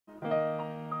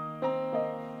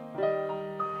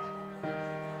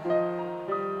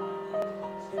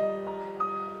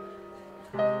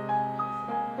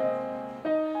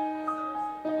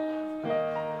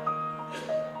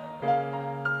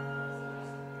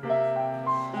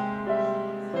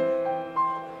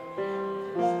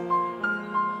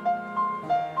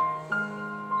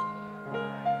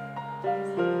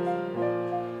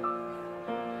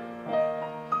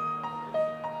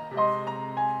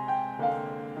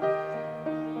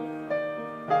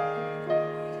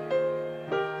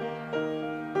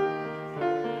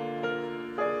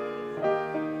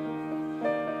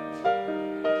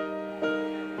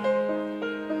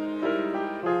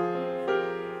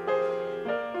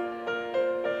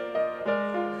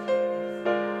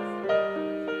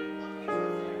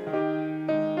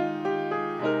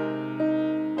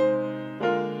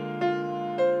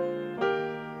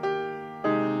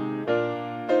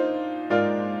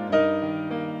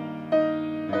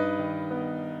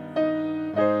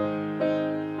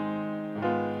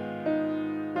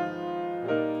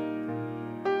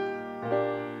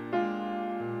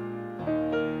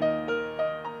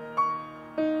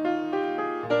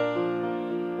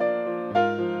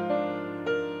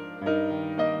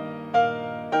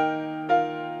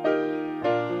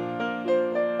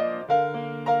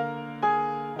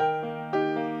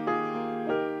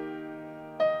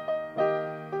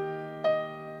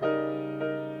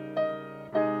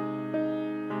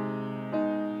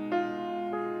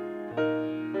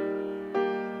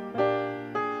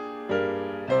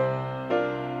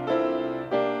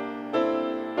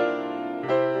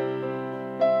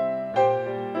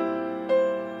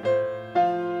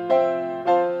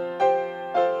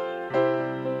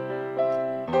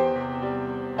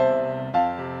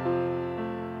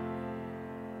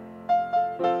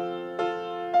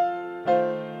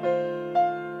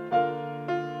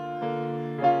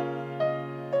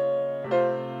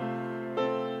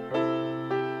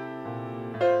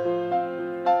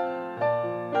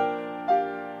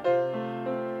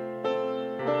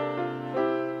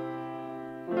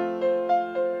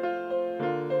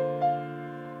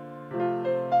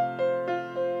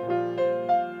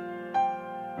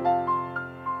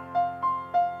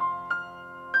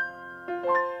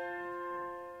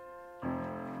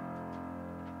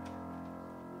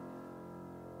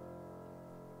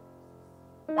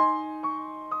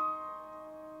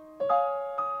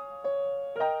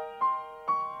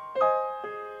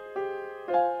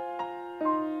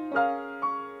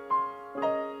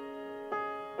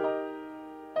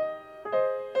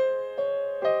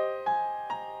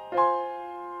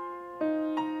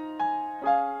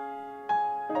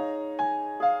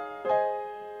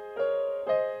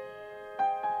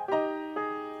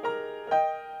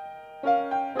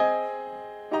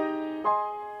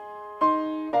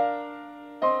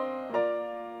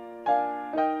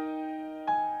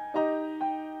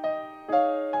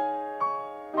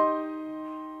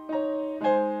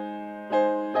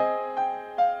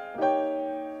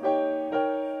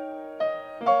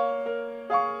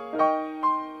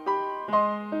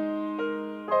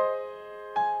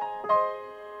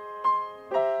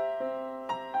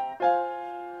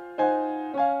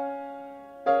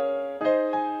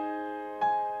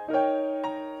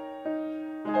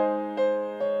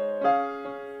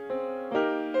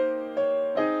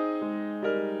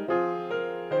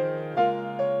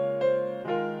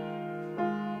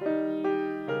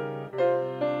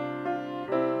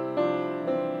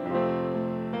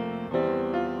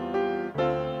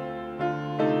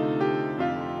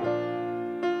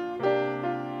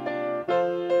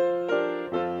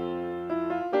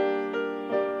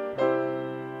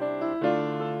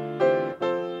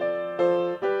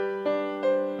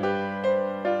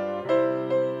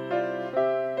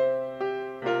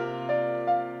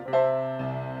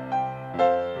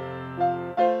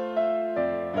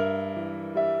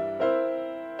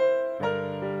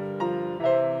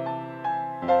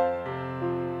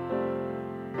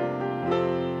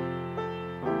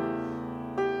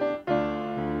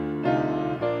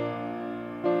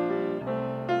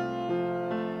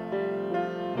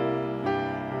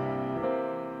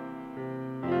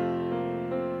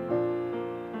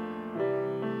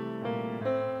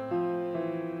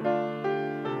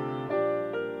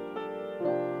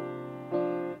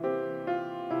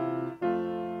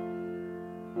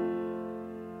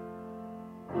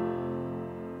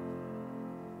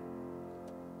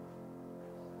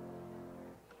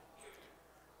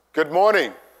Good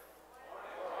morning.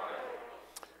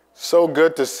 So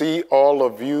good to see all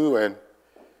of you, and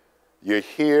you're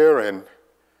here. And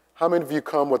how many of you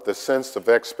come with a sense of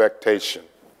expectation?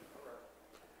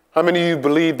 How many of you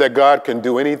believe that God can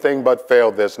do anything but fail?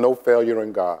 There's no failure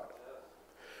in God.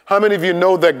 How many of you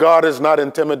know that God is not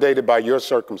intimidated by your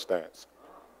circumstance?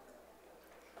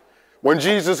 When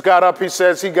Jesus got up, he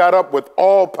says he got up with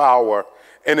all power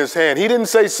in his hand. He didn't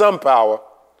say some power.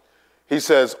 He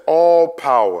says all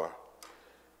power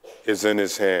is in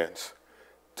his hands.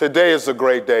 Today is a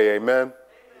great day, amen? Amen.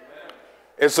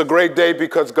 It's a great day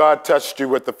because God touched you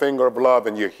with the finger of love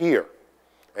and you're here,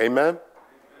 amen? Amen.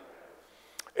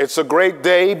 It's a great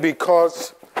day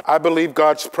because I believe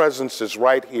God's presence is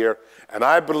right here, and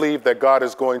I believe that God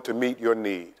is going to meet your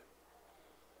need.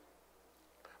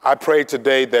 I pray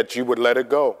today that you would let it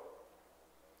go,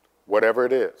 whatever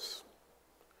it is.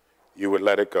 You would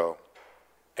let it go.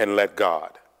 And let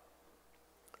God.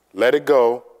 Let it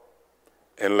go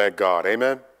and let God.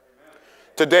 Amen? Amen.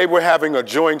 Today we're having a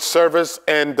joint service,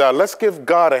 and let's give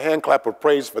God a hand clap of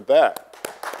praise for that.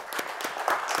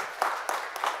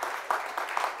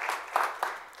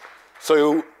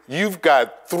 So you've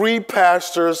got 3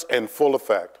 pastors in full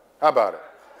effect. How about it?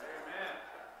 Amen.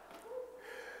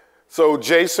 So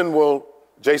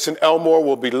Jason Elmore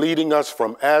will be leading us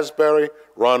from Asbury.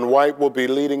 Ron White will be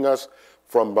leading us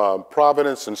from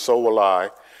Providence, and so will I.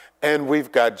 And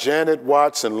we've got Janet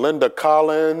Watts and Linda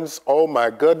Collins. Oh, my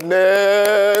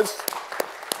goodness.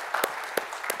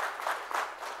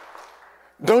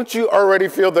 Don't you already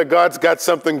feel that God's got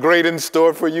something great in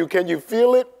store for you? Can you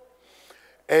feel it?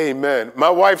 Amen. My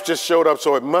wife just showed up,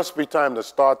 so it must be time to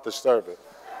start the service.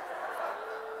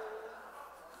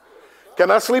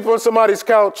 Can I sleep on somebody's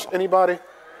couch? Anybody?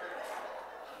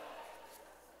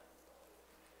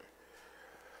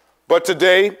 But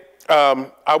today,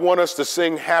 I want us to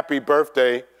sing happy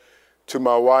birthday to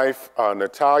my wife,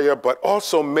 Natalia, but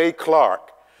also May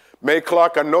Clark. May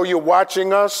Clark, I know you're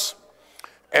watching us,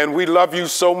 and we love you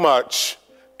so much,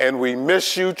 and we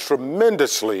miss you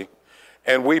tremendously,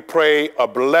 and we pray a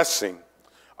blessing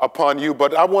upon you.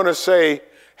 But I want to say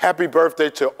happy birthday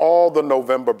to all the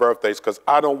November birthdays, because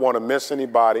I don't want to miss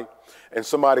anybody. And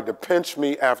somebody could pinch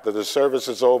me after the service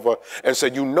is over and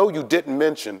say, you know you didn't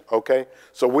mention, okay?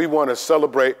 So we want to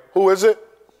celebrate. Who is it?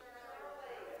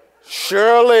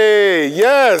 Shirley,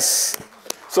 yes.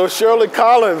 So Shirley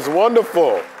Collins,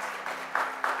 wonderful.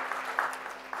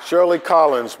 Shirley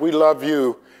Collins, we love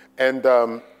you. And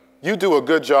you do a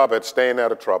good job at staying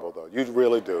out of trouble, though. You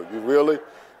really do. You really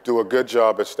do a good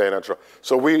job at staying on track.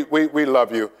 So we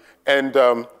love you.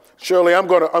 And Shirley, I'm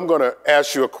gonna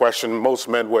ask you a question most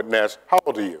men wouldn't ask. How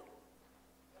old are you?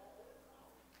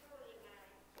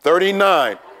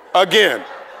 39. Again.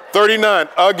 39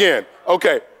 again.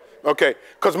 Okay. Okay.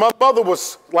 Because my mother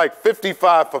was like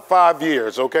 55 for 5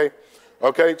 years. Okay.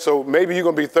 Okay. So maybe you're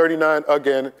gonna be 39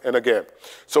 again and again.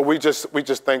 So we just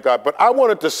thank God. But I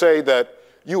wanted to say that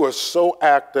you are so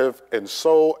active and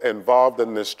so involved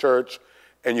in this church,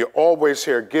 and you're always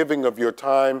here giving of your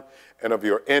time and of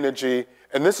your energy.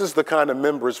 And this is the kind of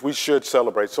members we should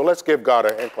celebrate. So let's give God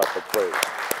a hand clap of praise.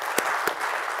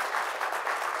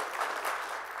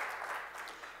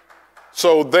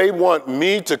 So they want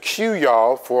me to cue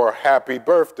y'all for a happy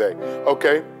birthday,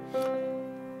 okay?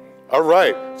 All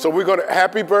right, so we're gonna,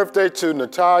 happy birthday to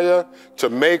Natalia, to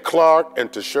May Clark,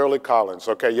 and to Shirley Collins,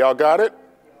 okay? Y'all got it?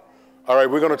 All right,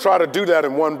 we're gonna try to do that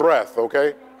in one breath,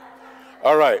 okay?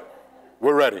 All right,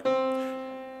 we're ready.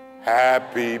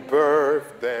 Happy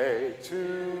birthday to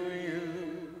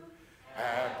you.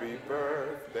 Happy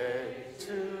birthday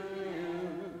to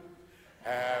you.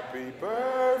 Happy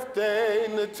birthday,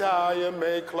 Natalia,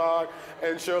 May Clark,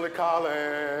 and Shirley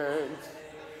Collins.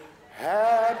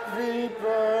 Happy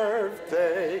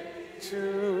birthday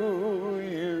to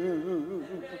you.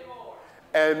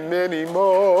 And many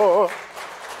more.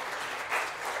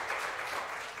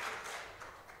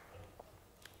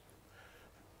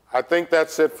 I think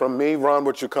that's it from me. Ron,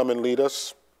 would you come and lead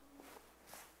us?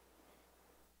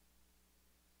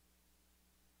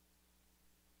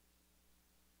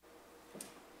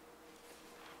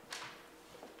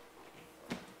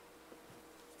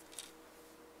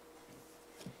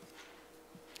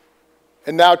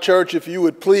 And now, church, if you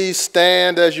would please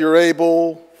stand as you're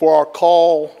able for our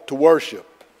call to worship.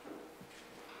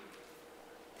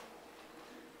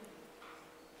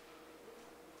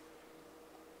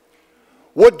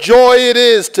 What joy it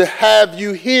is to have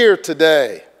you here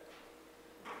today.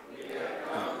 We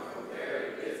have come from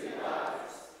very busy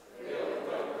lives, filled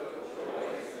with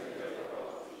joys and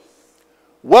difficulties.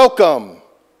 Welcome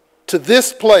to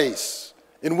this place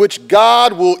in which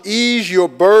God will ease your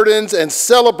burdens and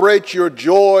celebrate your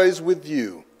joys with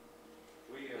you.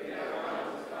 We have come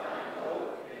to find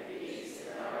hope and peace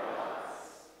in our lives.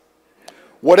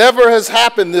 Whatever has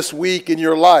happened this week in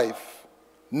your life,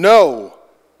 know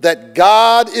that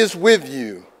God is with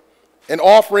you and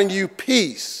offering you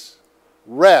peace,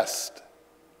 rest,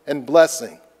 and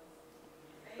blessing.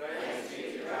 Thanks be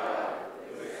to God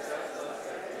who accepts us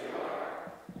as we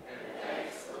are, and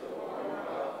thanks for the warm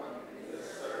welcome in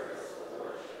this service of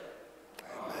worship.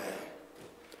 Amen.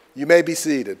 You may be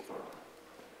seated.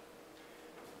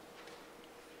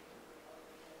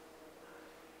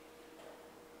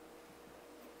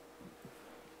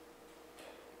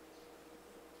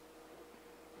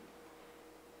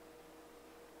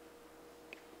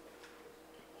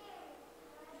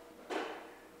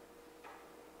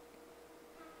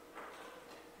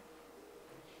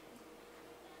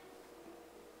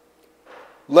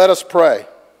 Let us pray.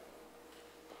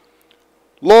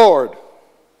 Lord,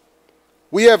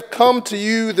 we have come to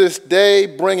you this day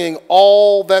bringing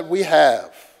all that we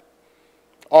have,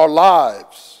 our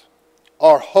lives,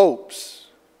 our hopes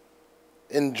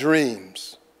and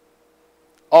dreams,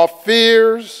 our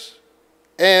fears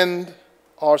and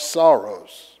our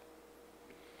sorrows.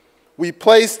 We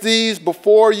place these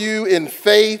before you in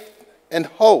faith and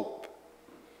hope,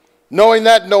 knowing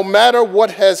that no matter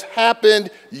what has happened,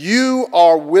 you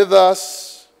are with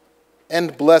us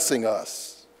and blessing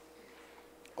us.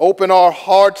 Open our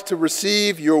hearts to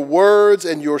receive your words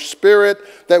and your spirit,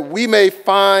 that we may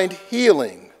find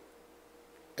healing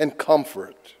and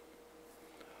comfort.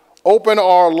 Open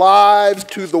our lives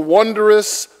to the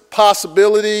wondrous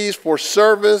possibilities for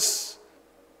service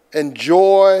and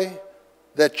joy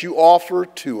that you offer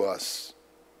to us.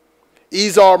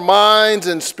 Ease our minds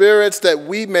and spirits that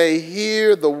we may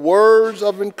hear the words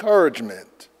of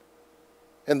encouragement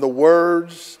and the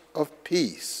words of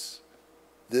peace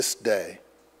this day.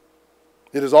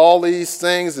 It is all these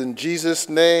things in Jesus'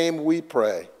 name we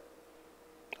pray.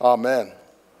 Amen.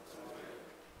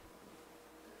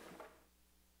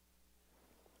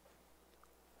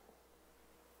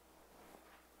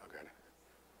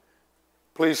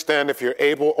 Please stand if you're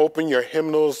able. Open your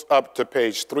hymnals up to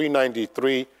page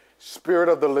 393. Spirit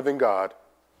of the living God.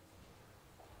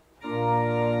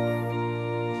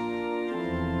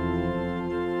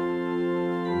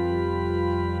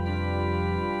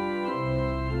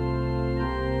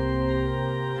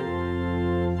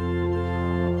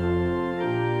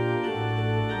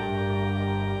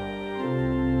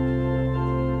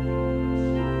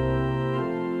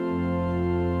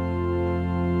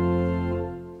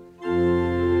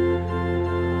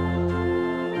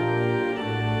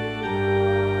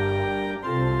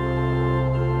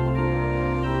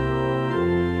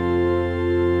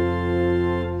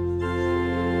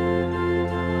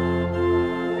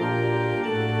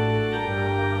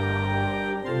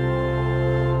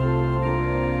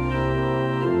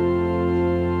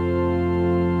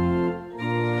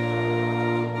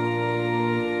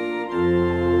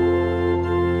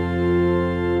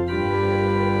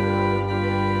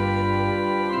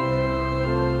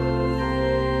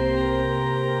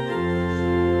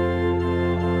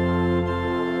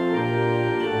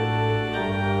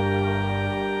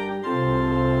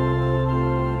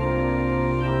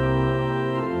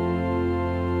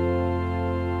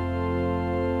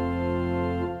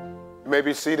 may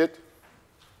be seated.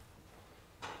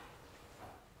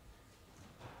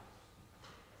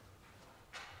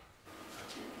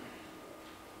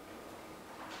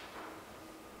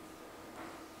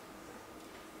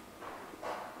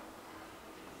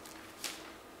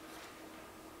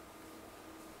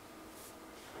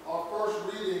 Our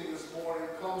first reading this morning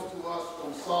comes to us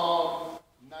from Psalm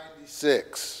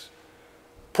 96.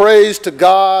 Praise to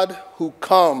God who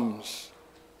comes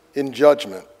in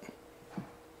judgment.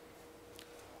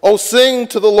 Oh, sing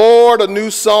to the Lord a new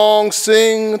song.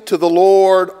 Sing to the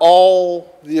Lord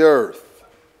all the earth.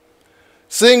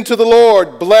 Sing to the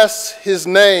Lord, bless his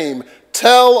name.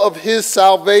 Tell of his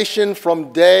salvation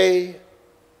from day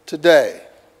to day.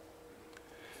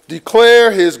 Declare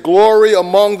his glory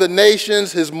among the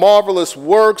nations, his marvelous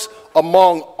works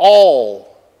among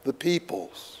all the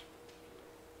peoples.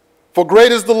 For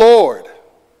great is the Lord,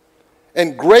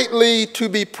 and greatly to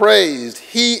be praised.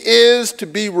 He is to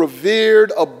be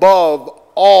revered above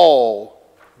all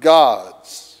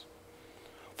gods.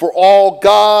 For all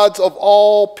gods of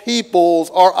all peoples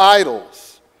are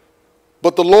idols,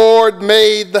 but the Lord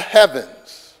made the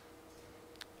heavens.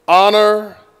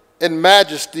 Honor and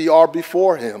majesty are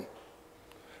before him.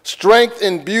 Strength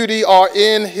and beauty are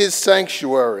in his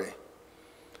sanctuary.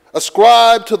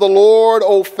 Ascribe to the Lord,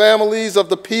 O families of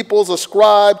the peoples,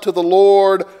 ascribe to the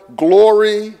Lord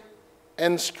glory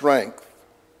and strength.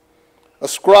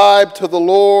 Ascribe to the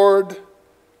Lord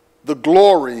the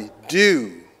glory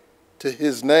due to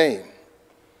his name.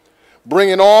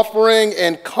 Bring an offering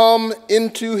and come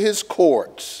into his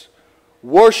courts.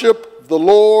 Worship the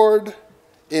Lord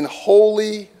in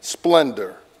holy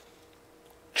splendor.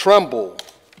 Tremble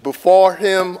before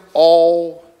him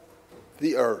all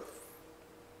the earth.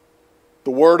 The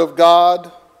word of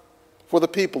God for the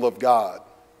people of God.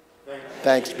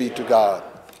 Thanks be to God.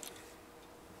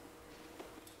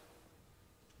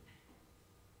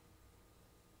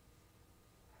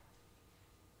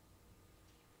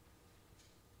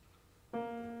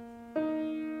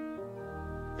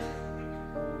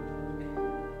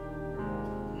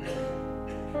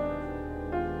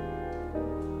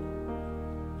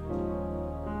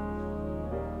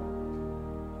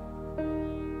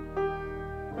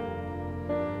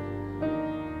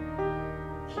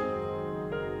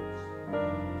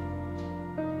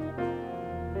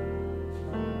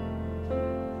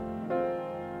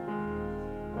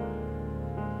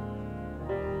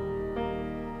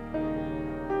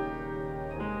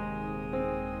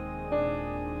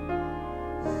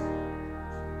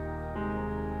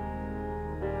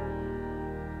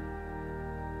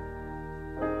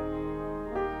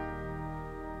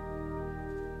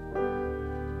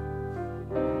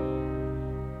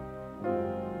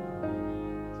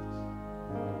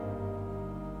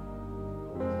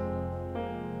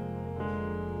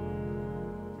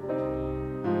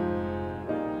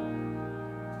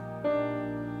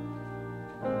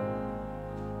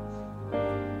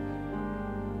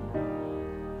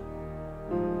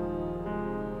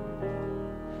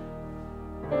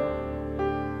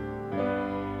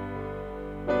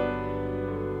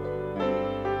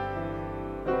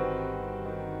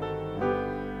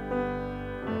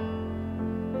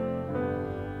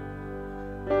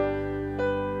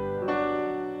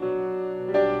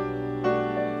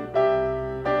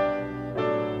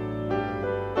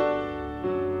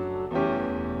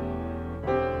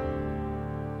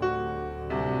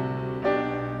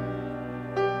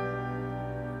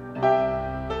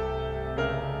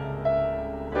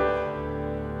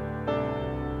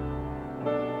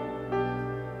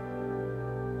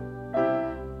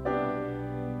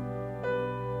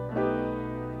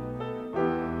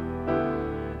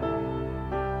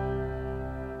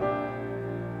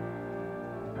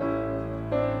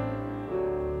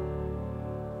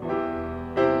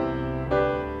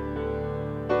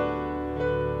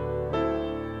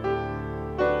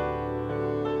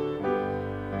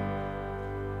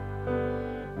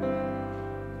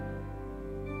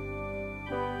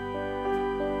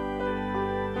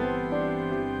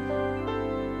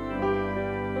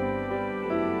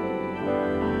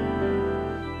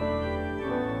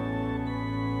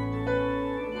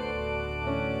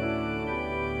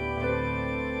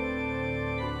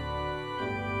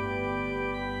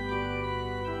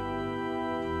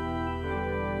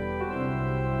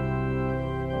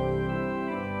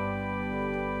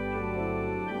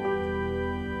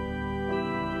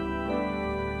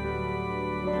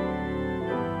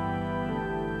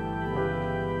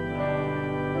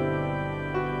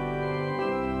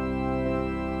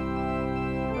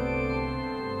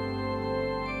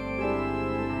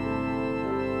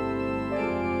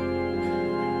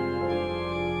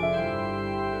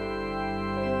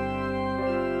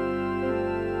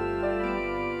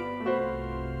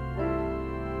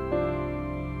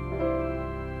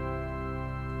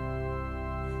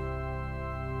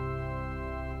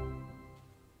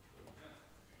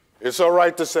 It's all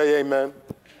right to say amen.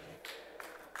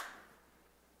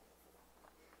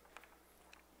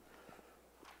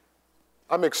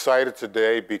 I'm excited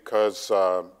today because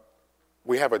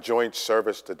we have a joint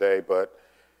service today, but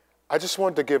I just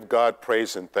wanted to give God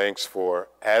praise and thanks for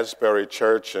Asbury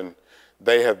Church, and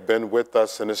they have been with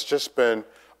us, and it's just been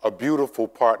a beautiful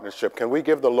partnership. Can we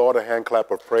give the Lord a hand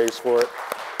clap of praise for it?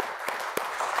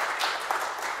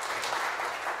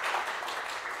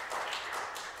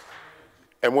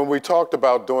 And when we talked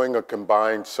about doing a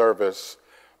combined service,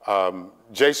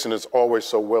 Jason is always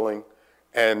so willing,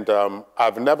 and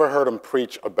I've never heard him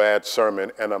preach a bad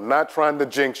sermon, and I'm not trying to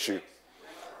jinx you.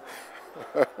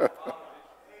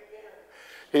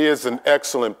 He is an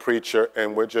excellent preacher,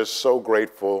 and we're just so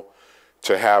grateful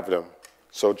to have him.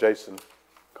 So, Jason,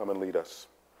 come and lead us.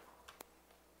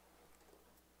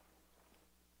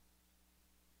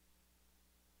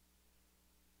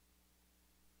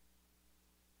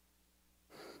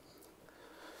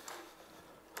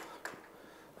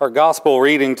 Our gospel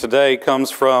reading today comes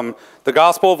from the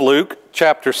Gospel of Luke,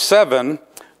 chapter 7,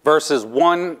 verses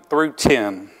 1 through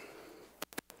 10.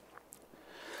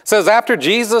 It says, after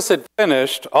Jesus had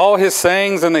finished all his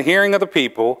sayings in the hearing of the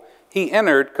people, he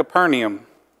entered Capernaum.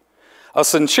 A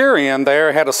centurion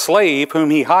there had a slave whom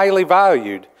he highly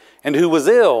valued, and who was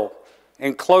ill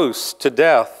and close to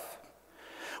death.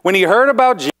 When he heard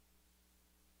about Jesus,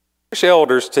 he sent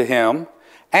elders to him,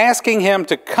 asking him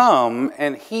to come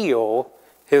and heal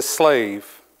his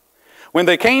slave. When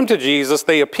they came to Jesus,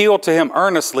 they appealed to him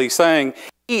earnestly, saying,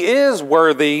 he is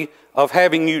worthy of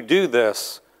having you do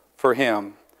this for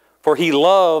him, for he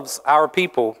loves our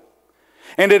people.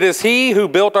 And it is he who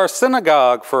built our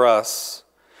synagogue for us.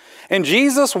 And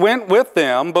Jesus went with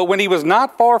them, but when he was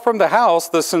not far from the house,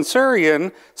 the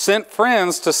centurion sent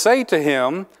friends to say to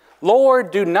him,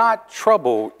 Lord, do not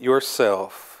trouble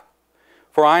yourself,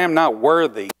 for I am not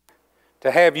worthy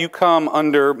to have you come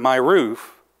under my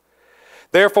roof.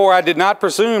 Therefore I did not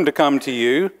presume to come to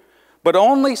you, but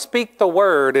only speak the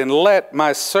word, and let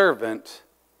my servant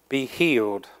be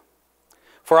healed.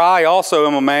 For I also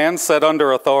am a man set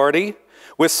under authority,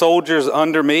 with soldiers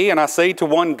under me, and I say to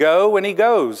one, go, and he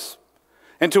goes,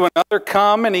 and to another,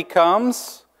 come, and he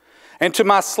comes, and to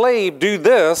my slave, do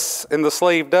this, and the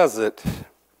slave does it.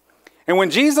 And when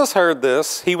Jesus heard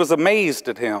this, he was amazed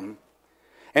at him.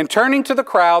 And turning to the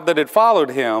crowd that had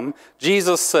followed him,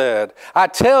 Jesus said, I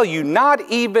tell you, not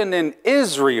even in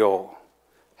Israel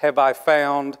have I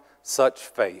found such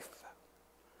faith.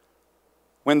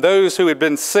 When those who had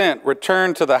been sent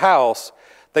returned to the house,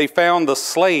 they found the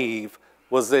slave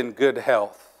was in good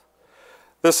health.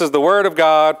 This is the word of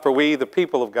God for we, the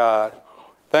people of God.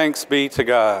 Thanks be to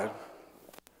God.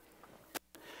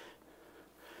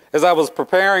 As I was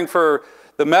preparing for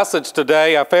the message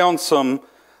today, I found some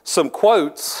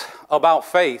quotes about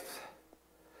faith.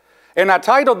 And I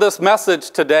titled this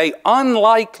message today,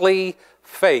 Unlikely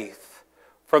Faith,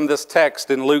 from this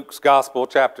text in Luke's Gospel,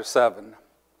 chapter 7.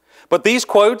 But these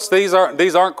quotes, these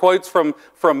aren't quotes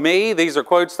from me. These are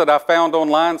quotes that I found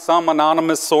online, some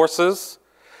anonymous sources.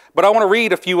 But I want to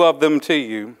read a few of them to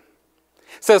you.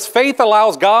 It says, faith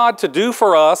allows God to do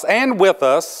for us and with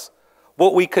us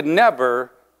what we could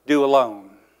never do alone.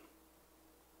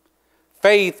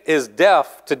 Faith is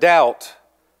deaf to doubt,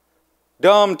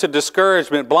 dumb to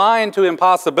discouragement, blind to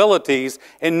impossibilities,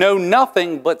 and know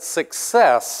nothing but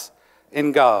success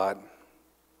in God.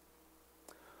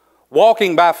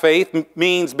 Walking by faith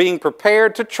means being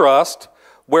prepared to trust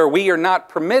where we are not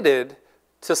permitted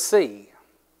to see.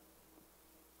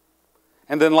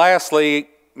 And then lastly,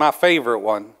 my favorite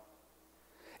one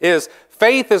is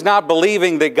faith is not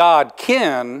believing that God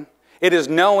can, it is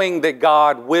knowing that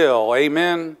God will.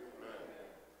 Amen?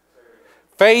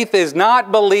 Faith is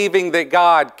not believing that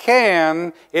God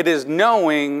can, it is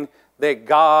knowing that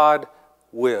God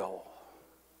will.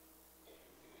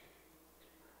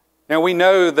 Now we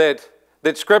know that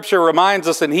Scripture reminds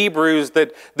us in Hebrews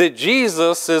that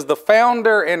Jesus is the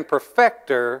founder and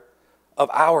perfecter of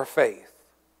our faith.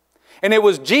 And it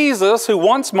was Jesus who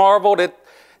once marveled at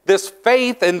this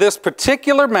faith in this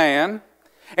particular man,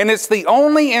 and it's the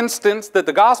only instance that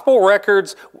the gospel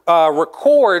records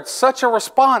record such a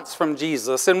response from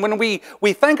Jesus. And when we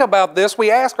think about this, we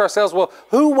ask ourselves, well,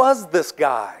 who was this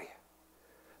guy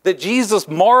that Jesus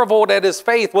marveled at his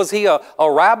faith? Was he a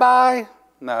rabbi?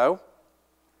 No.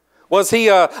 Was he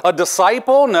a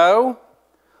disciple? No.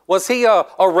 Was he a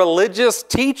religious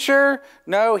teacher?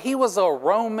 No. He was a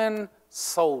Roman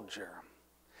soldier,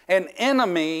 an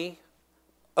enemy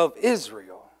of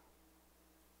Israel.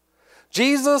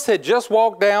 Jesus had just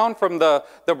walked down from the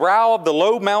brow of the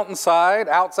low mountainside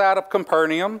outside of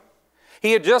Capernaum.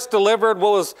 He had just delivered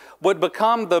what would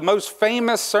become the most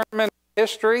famous sermon in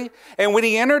history. And when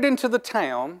he entered into the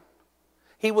town,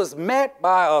 he was met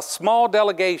by a small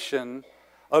delegation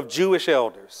of Jewish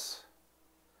elders.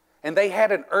 And they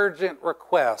had an urgent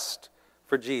request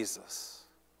for Jesus.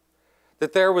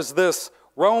 That there was this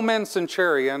Roman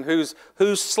centurion whose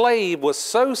slave was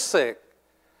so sick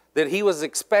that he was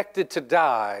expected to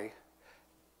die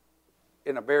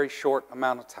in a very short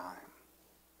amount of time.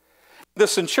 The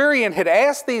centurion had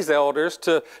asked these elders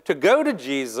to go to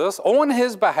Jesus on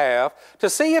his behalf to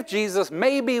see if Jesus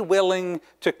may be willing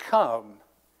to come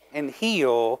and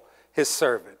heal his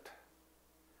servant.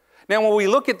 Now, when we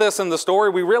look at this in the story,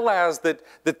 we realize that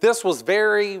this was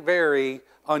very, very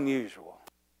unusual.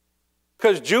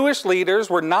 Because Jewish leaders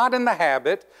were not in the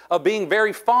habit of being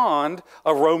very fond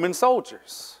of Roman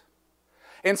soldiers.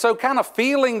 And so, kind of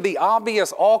feeling the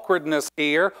obvious awkwardness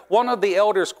here, one of the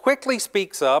elders quickly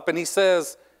speaks up and he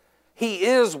says, "He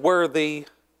is worthy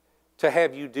to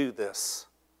have you do this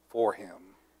for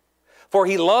him. For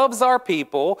he loves our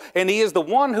people and he is the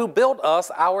one who built us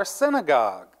our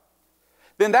synagogue."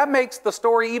 Then that makes the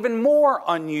story even more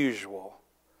unusual,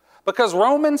 because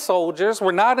Roman soldiers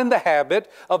were not in the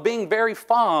habit of being very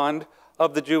fond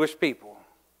of the Jewish people.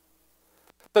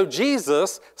 So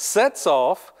Jesus sets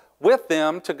off with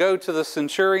them to go to the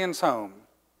centurion's home.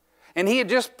 And he had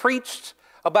just preached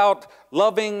about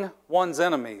loving one's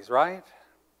enemies, right?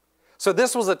 So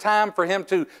this was a time for him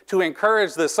to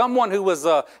encourage this. Someone who was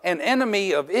an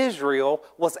enemy of Israel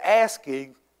was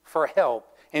asking for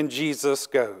help, and Jesus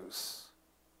goes.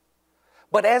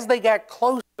 But as they got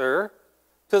closer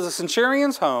to the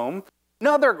centurion's home,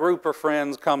 another group of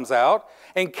friends comes out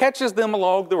and catches them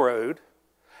along the road.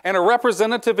 And a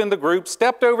representative in the group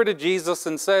stepped over to Jesus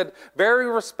and said very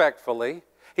respectfully,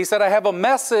 he said, "I have a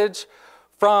message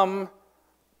from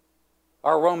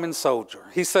our Roman soldier."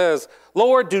 He says,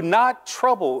 "Lord, do not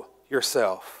trouble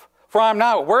yourself, for I am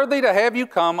not worthy to have you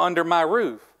come under my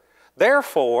roof.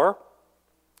 Therefore,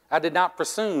 I did not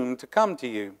presume to come to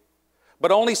you,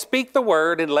 but only speak the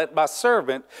word and let my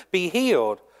servant be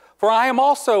healed. For I am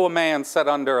also a man set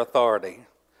under authority,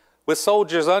 with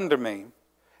soldiers under me.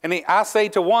 And I say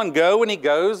to one, go, and he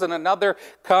goes, and another,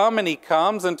 come, and he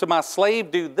comes, and to my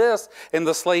slave, do this, and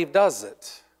the slave does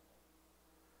it."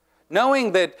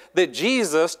 Knowing that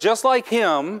Jesus, just like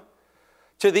him,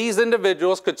 to these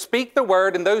individuals could speak the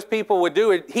word, and those people would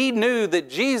do it, he knew that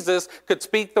Jesus could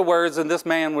speak the words, and this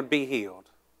man would be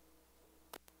healed.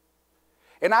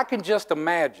 And I can just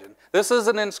imagine, this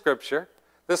isn't in Scripture,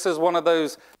 this is one of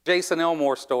those Jason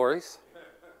Elmore stories,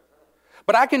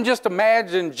 but I can just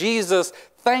imagine Jesus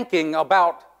thinking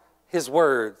about his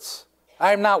words.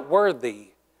 "I am not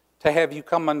worthy to have you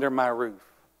come under my roof.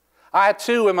 I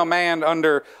too am a man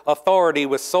under authority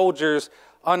with soldiers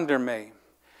under me."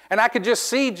 And I could just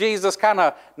see Jesus kind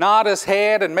of nod his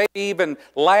head and maybe even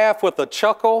laugh with a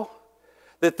chuckle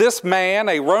that this man,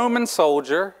 a Roman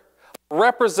soldier,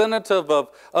 representative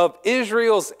of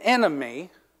Israel's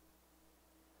enemy,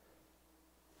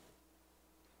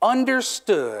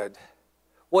 understood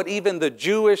what even the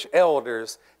Jewish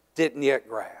elders didn't yet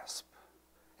grasp,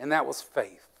 and that was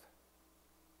faith.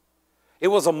 It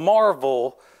was a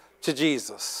marvel to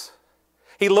Jesus.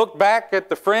 He looked back at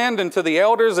the friend and to the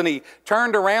elders, and he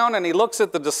turned around and he looks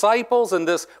at the disciples and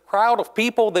this crowd of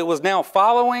people that was now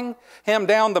following him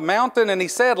down the mountain, and he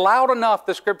said loud enough,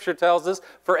 the Scripture tells us,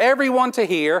 for everyone to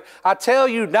hear, "I tell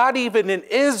you, not even in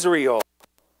Israel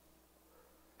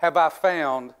have I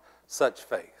found such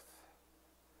faith."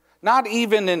 Not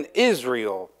even in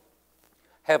Israel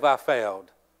have I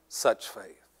found such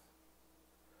faith.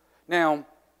 Now,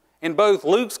 in both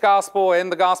Luke's gospel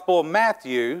and the gospel of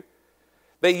Matthew,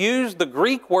 they use the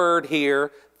Greek word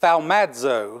here,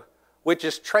 thaumazo, which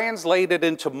is translated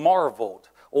into marveled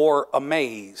or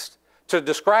amazed, to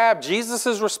describe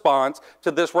Jesus' response to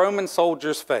this Roman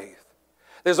soldier's faith.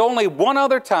 There's only one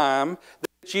other time that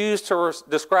it's used to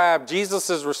describe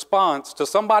Jesus' response to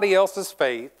somebody else's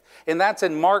faith, and that's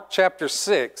in Mark chapter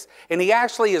 6. And he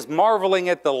actually is marveling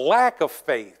at the lack of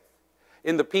faith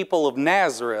in the people of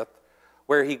Nazareth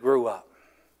where he grew up.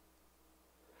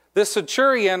 This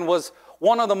centurion was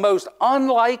one of the most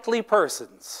unlikely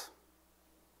persons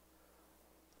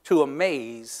to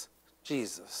amaze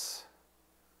Jesus.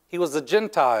 He was a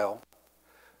Gentile,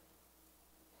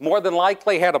 more than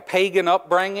likely had a pagan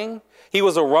upbringing. He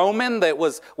was a Roman that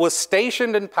was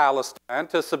stationed in Palestine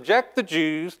to subject the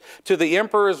Jews to the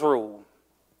emperor's rule.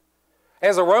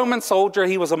 As a Roman soldier,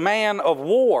 he was a man of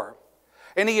war.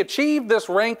 And he achieved this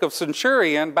rank of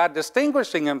centurion by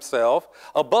distinguishing himself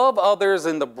above others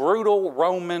in the brutal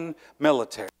Roman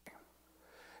military.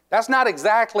 That's not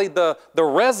exactly the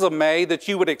resume that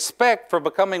you would expect for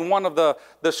becoming one of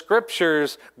the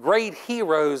Scripture's great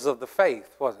heroes of the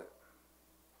faith, was it?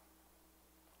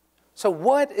 So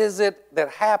what is it that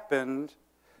happened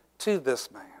to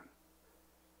this man?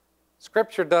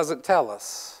 Scripture doesn't tell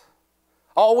us.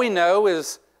 All we know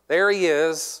is there he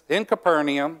is in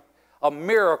Capernaum, a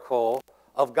miracle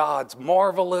of God's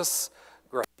marvelous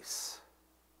grace.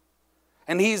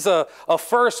 And he's a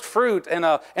first fruit and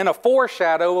a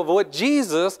foreshadow of what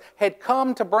Jesus had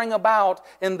come to bring about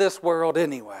in this world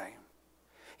anyway.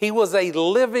 He was a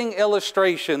living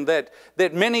illustration that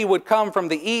many would come from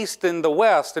the east and the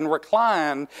west and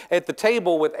recline at the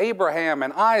table with Abraham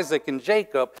and Isaac and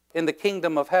Jacob in the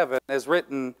kingdom of heaven, as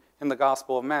written in the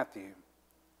Gospel of Matthew.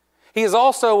 He is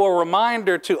also a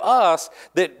reminder to us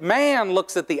that man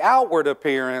looks at the outward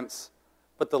appearance,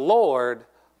 but the Lord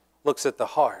looks at the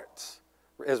heart,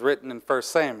 as written in 1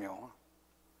 Samuel.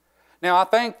 Now, I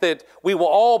think that we will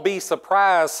all be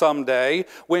surprised someday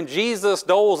when Jesus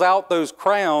doles out those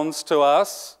crowns to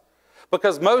us,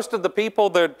 because most of the people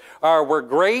that were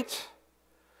great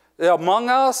among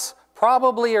us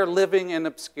probably are living in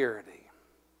obscurity.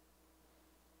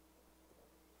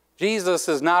 Jesus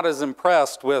is not as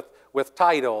impressed with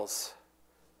titles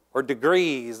or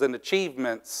degrees and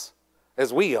achievements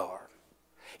as we are.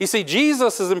 You see,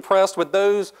 Jesus is impressed with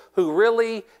those who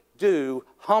really do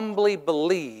humbly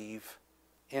believe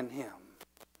in Him.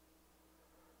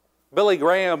 Billy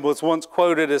Graham was once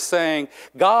quoted as saying,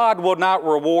 "God will not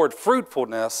reward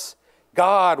fruitfulness,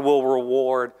 God will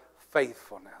reward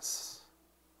faithfulness."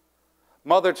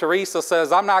 Mother Teresa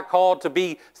says, "I'm not called to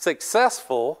be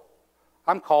successful,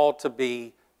 I'm called to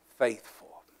be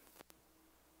faithful."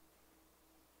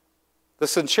 The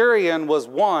centurion was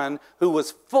one who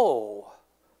was full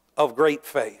of great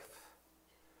faith.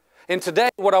 And today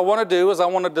what I want to do is I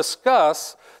want to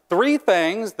discuss 3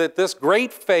 things that this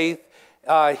great faith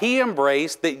he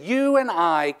embraced that you and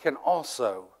I can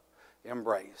also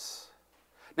embrace.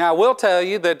 Now I will tell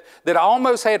you that I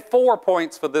almost had 4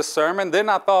 points for this sermon. Then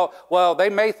I thought, well, they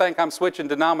may think I'm switching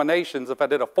denominations if I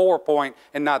did a 4-point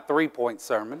and not 3-point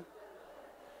sermon.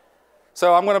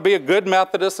 So I'm going to be a good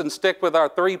Methodist and stick with our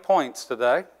 3 points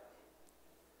today.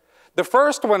 The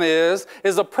first one is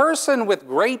a person with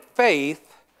great faith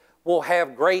will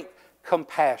have great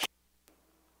compassion.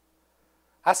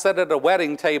 I sat at a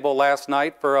wedding table last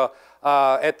night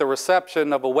at the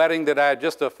reception of a wedding that I had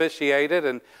just officiated,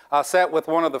 and I sat with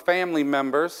one of the family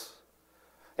members,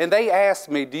 and they asked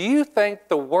me, "Do you think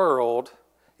the world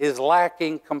is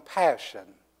lacking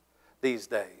compassion these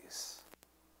days?"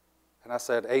 And I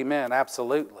said, "Amen,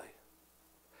 absolutely."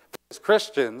 As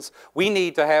Christians, we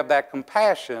need to have that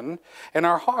compassion in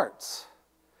our hearts.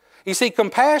 You see,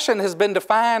 compassion has been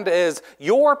defined as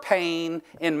your pain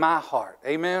in my heart.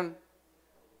 Amen?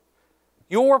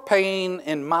 Your pain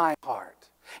in my heart.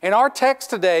 And our text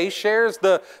today shares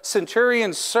the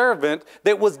centurion's servant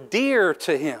that was dear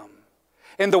to him.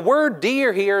 And the word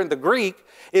dear here in the Greek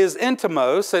is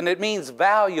intimos, and it means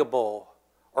valuable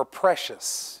or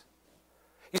precious.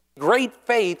 You see, great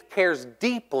faith cares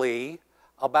deeply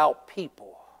about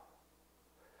people.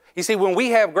 You see, when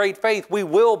we have great faith, we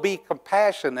will be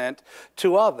compassionate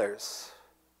to others.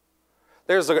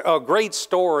 There's a great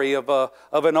story of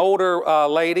an older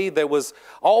lady that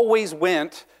always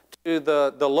went to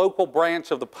the local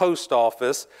branch of the post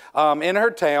office in her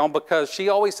town, because she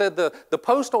always said the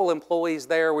postal employees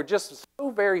there were just so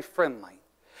very friendly.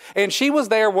 And she was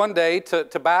there one day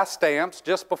to buy stamps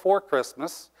just before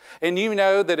Christmas. And you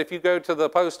know that if you go to the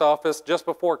post office just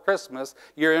before Christmas,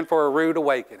 you're in for a rude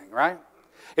awakening, right?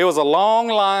 It was a long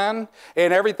line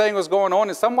and everything was going on.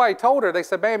 And somebody told her, they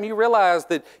said, "Ma'am, you realize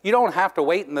that you don't have to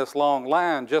wait in this long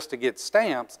line just to get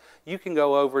stamps. You can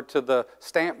go over to the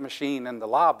stamp machine in the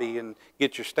lobby and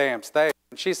get your stamps there."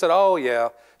 And she said, "Oh, yeah."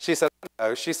 She said, "I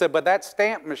know." She said, "But that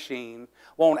stamp machine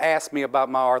won't ask me about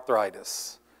my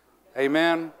arthritis."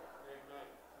 Amen?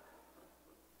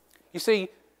 You see,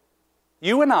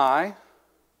 you and I,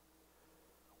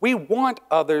 we want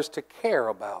others to care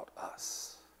about us.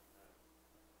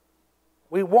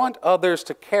 We want others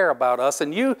to care about us,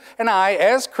 and you and I,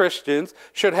 as Christians,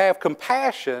 should have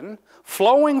compassion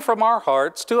flowing from our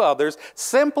hearts to others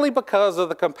simply because of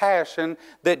the compassion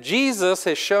that Jesus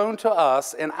has shown to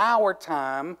us in our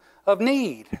time of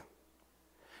need.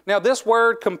 Now, this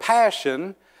word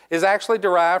compassion is actually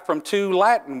derived from 2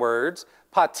 Latin words,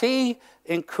 pati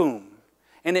and cum,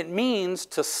 and it means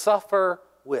to suffer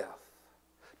with.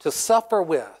 To suffer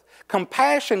with.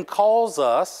 Compassion calls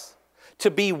us to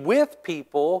be with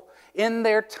people in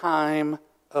their time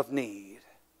of need.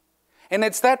 And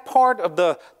it's that part of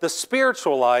the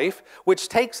spiritual life which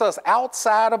takes us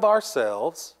outside of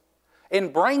ourselves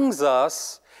and brings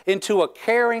us into a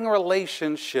caring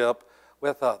relationship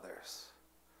with others.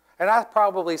 And I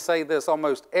probably say this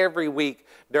almost every week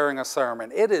during a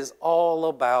sermon. It is all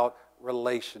about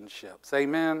relationships.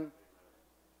 Amen?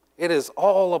 It is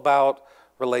all about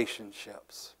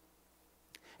relationships.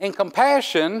 And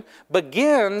compassion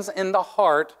begins in the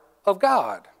heart of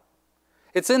God.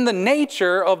 It's in the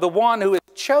nature of the one who is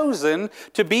chosen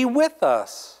to be with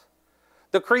us.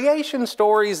 The creation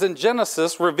stories in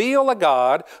Genesis reveal a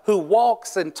God who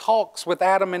walks and talks with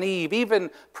Adam and Eve,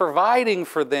 even providing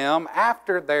for them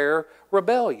after their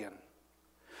rebellion.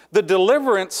 The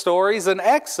deliverance stories in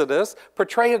Exodus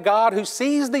portray a God who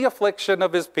sees the affliction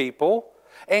of his people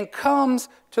and comes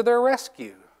to their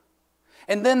rescue.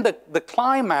 And then the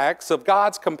climax of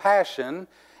God's compassion,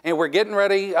 and we're getting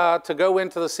ready to go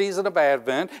into the season of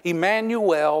Advent,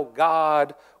 Emmanuel,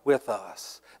 God with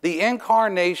us. The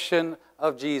incarnation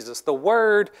of Jesus, the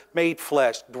Word made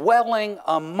flesh, dwelling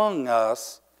among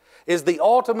us, is the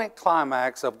ultimate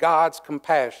climax of God's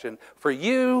compassion for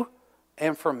you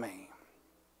and for me.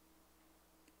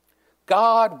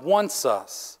 God wants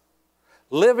us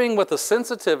living with a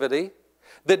sensitivity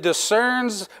that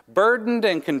discerns burdened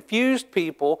and confused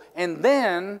people and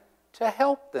then to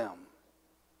help them.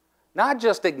 Not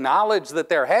just acknowledge that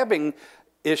they're having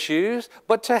issues,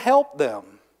 but to help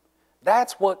them.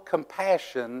 That's what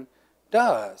compassion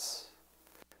does.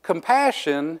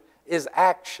 Compassion is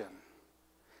action.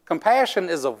 Compassion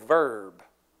is a verb,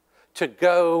 to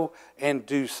go and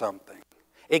do something.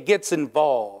 It gets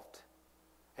involved,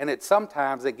 and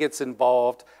sometimes it gets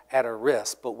involved at a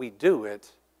risk, but we do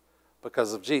it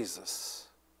because of Jesus.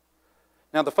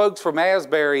 Now, the folks from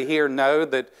Asbury here know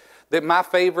that my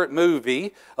favorite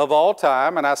movie of all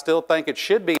time, and I still think it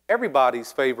should be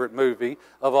everybody's favorite movie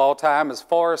of all time, is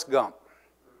Forrest Gump.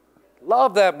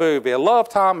 Love that movie. I love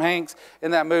Tom Hanks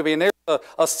in that movie. And there's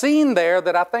a scene there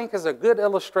that I think is a good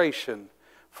illustration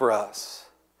for us.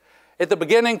 At the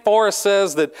beginning, Forrest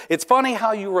says that it's funny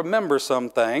how you remember some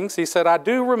things. He said, I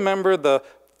do remember the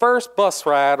first bus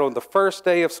ride on the first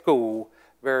day of school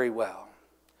very well.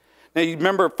 Now, you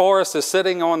remember Forrest is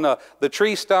sitting on the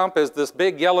tree stump as this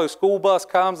big yellow school bus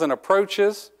comes and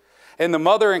approaches. And the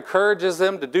mother encourages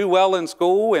him to do well in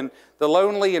school, and the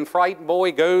lonely and frightened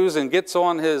boy goes and gets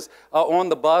on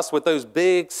the bus with those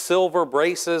big silver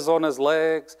braces on his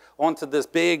legs onto this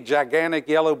big, gigantic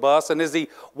yellow bus. And as he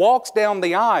walks down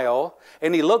the aisle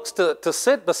and he looks to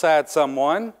sit beside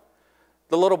someone,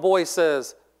 the little boy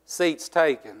says, "Seat's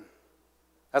taken."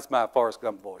 That's my Forrest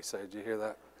Gump voice. Did you hear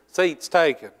that? Seat's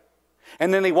taken.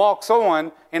 And then he walks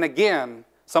on, and again,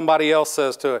 somebody else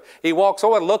says to it. He walks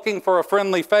on looking for a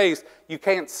friendly face. "You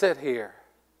can't sit here."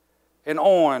 And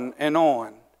on and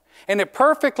on. And it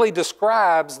perfectly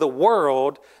describes the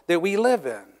world that we live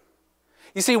in.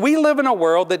 You see, we live in a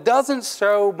world that doesn't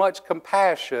show much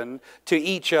compassion to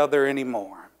each other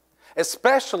anymore,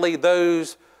 especially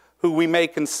those who we may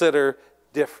consider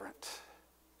different.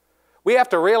 We have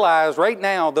to realize right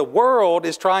now the world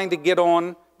is trying to get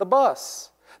on the bus.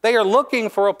 They are looking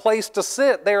for a place to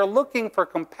sit. They are looking for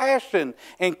compassion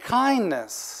and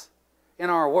kindness in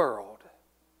our world.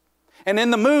 And in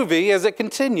the movie, as it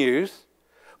continues,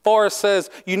 Forrest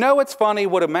says, "You know, it's funny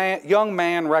what a young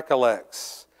man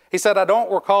recollects." He said, "I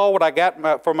don't recall what I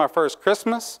got for my first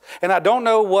Christmas, and I don't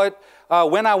know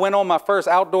when I went on my first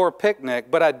outdoor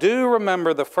picnic, but I do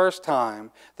remember the first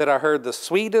time that I heard the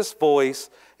sweetest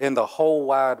voice in the whole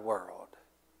wide world."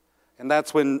 And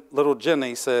that's when little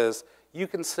Jenny says, "You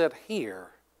can sit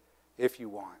here if you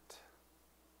want."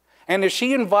 And as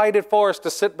she invited Forrest to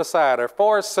sit beside her,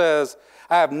 Forrest says,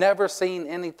 "I have never seen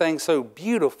anything so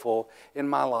beautiful in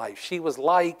my life." She was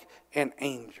like an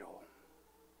angel.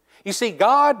 You see,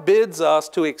 God bids us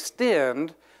to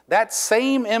extend that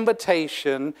same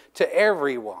invitation to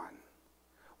everyone,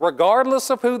 regardless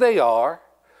of who they are,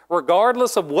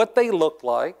 regardless of what they look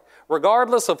like,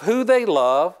 regardless of who they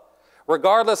love,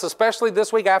 regardless, especially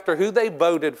this week, after who they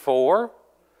voted for,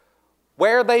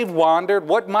 where they've wandered,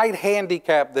 what might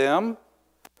handicap them.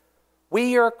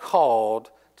 We are called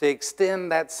to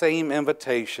extend that same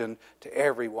invitation to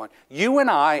everyone. You and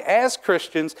I, as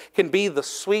Christians, can be the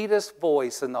sweetest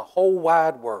voice in the whole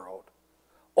wide world.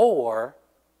 Or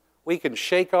we can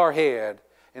shake our head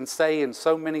and say in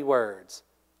so many words,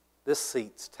 "This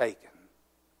seat's taken."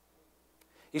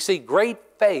 You see, great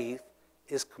faith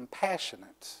is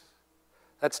compassionate.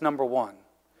 That's number one.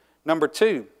 Number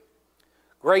two,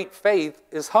 great faith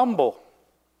is humble.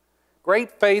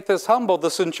 Great faith is humble. The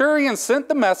centurion sent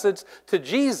the message to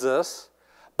Jesus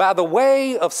by the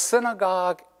way of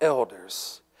synagogue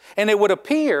elders. And it would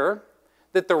appear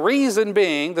that the reason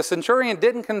being the centurion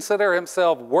didn't consider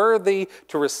himself worthy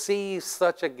to receive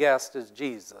such a guest as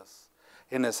Jesus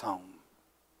in his home.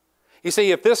 You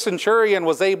see, if this centurion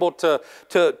was able to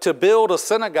build a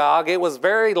synagogue, it was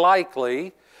very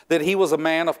likely that he was a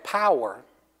man of power.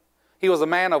 He was a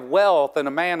man of wealth and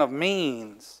a man of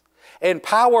means. And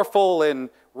powerful and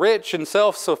rich and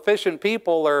self-sufficient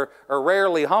people are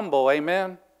rarely humble,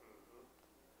 amen?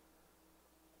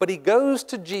 But he goes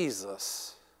to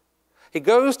Jesus. He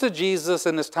goes to Jesus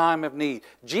in his time of need.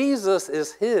 Jesus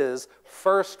is his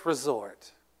first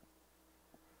resort.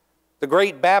 The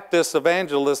great Baptist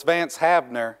evangelist Vance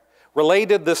Havner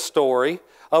related this story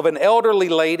of an elderly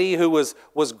lady who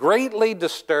was greatly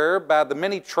disturbed by the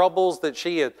many troubles that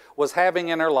she was having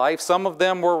in her life. Some of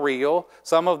them were real,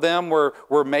 some of them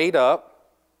were made up.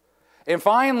 And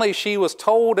finally, she was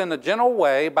told in a gentle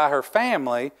way by her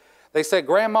family, they said,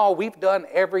 "Grandma, we've done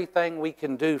everything we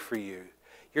can do for you.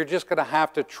 You're just going to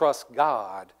have to trust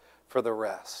God for the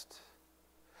rest."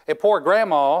 And poor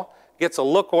Grandma gets a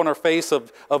look on her face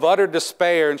of utter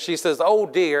despair, and she says, "Oh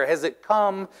dear, has it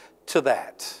come to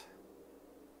that?"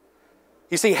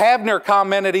 You see, Havner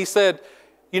commented, he said,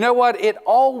 "You know what? It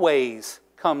always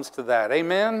comes to that."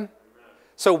 Amen?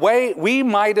 So we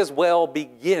might as well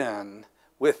begin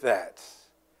with that.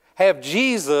 Have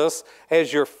Jesus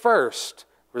as your first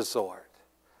resort.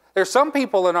 There's some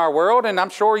people in our world, and I'm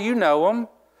sure you know them,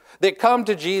 that come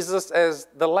to Jesus as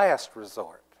the last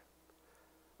resort.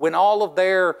 When all of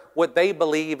what they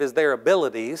believe is their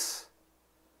abilities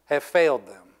have failed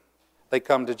them, they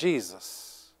come to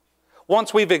Jesus.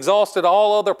 Once we've exhausted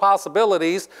all other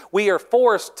possibilities, we are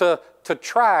forced to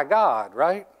try God,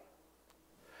 right?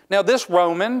 Now this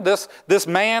Roman, this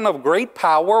man of great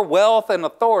power, wealth, and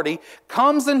authority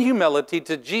comes in humility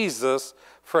to Jesus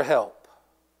for help.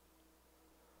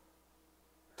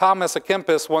 Thomas à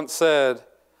Kempis once said,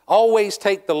 "Always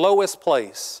take the lowest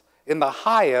place, and the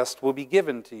highest will be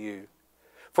given to you.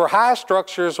 For high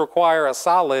structures require a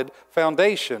solid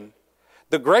foundation.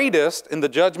 The greatest in the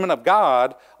judgment of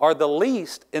God are the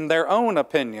least in their own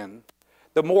opinion.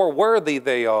 The more worthy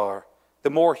they are, the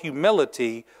more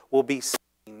humility will be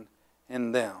seen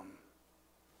in them."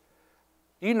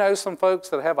 Do you know some folks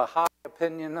that have a high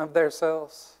opinion of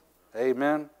themselves?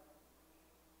 Amen.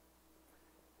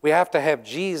 We have to have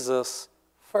Jesus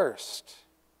first.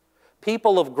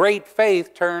 People of great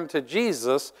faith turn to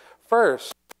Jesus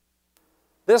first.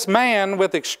 This man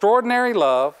with extraordinary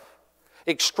love,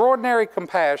 extraordinary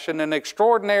compassion, and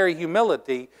extraordinary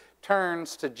humility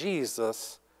turns to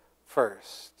Jesus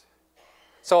first.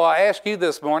 So I ask you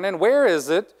this morning, where is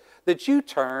it that you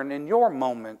turn in your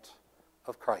moment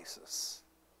of crisis?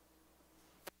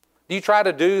 Do you try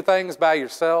to do things by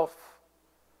yourself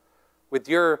with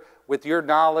your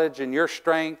knowledge and your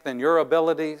strength and your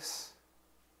abilities?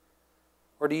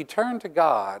 Or do you turn to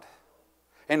God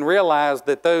and realize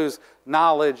that those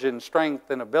knowledge and strength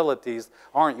and abilities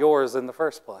aren't yours in the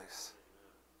first place?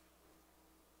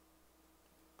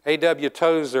 A.W.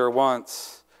 Tozer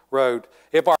once wrote,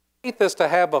 "If our faith is to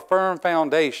have a firm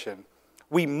foundation,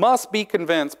 we must be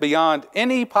convinced beyond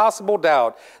any possible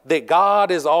doubt that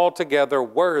God is altogether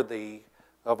worthy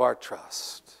of our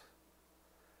trust."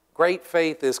 Great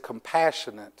faith is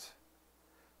compassionate.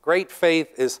 Great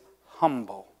faith is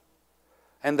humble.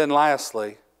 And then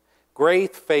lastly,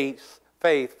 great faith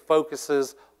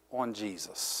focuses on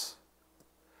Jesus.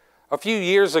 A few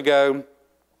years ago,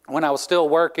 when I was still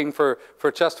working for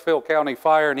Chesterfield County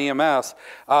Fire and EMS,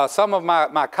 some of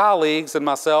my colleagues and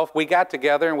myself, we got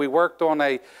together and we worked on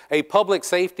a public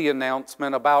safety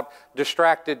announcement about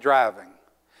distracted driving.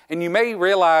 And you may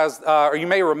realize, or you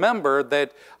may remember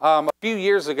that a few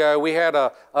years ago we had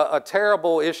a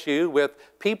terrible issue with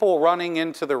people running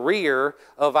into the rear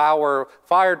of our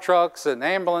fire trucks and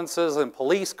ambulances and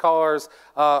police cars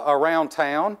around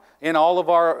town in all of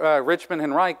our Richmond,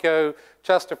 Henrico,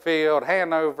 Chesterfield,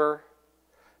 Hanover.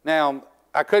 Now,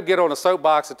 I could get on a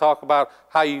soapbox and talk about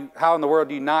how in the world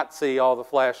do you not see all the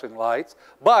flashing lights,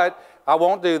 but I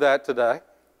won't do that today.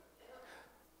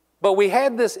 But we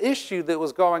had this issue that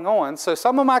was going on. So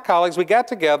some of my colleagues, we got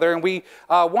together and we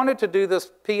wanted to do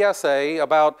this PSA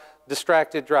about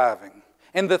distracted driving.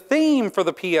 And the theme for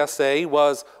the PSA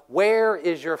was, where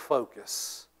is your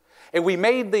focus? And we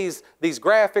made these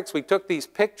graphics, we took these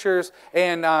pictures,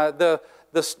 and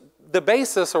the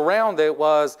basis around it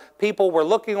was people were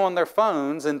looking on their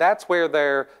phones, and that's where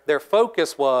their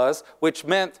focus was, which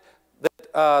meant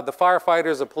that the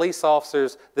firefighters and police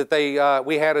officers that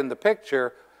we had in the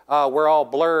picture were all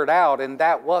blurred out, and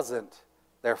that wasn't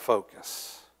their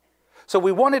focus. So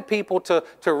we wanted people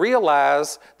to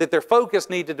realize that their focus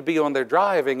needed to be on their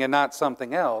driving and not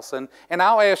something else. And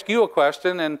I'll ask you a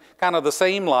question in kind of the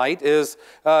same light, is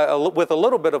with a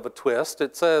little bit of a twist.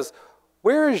 It says,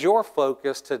 where is your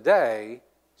focus today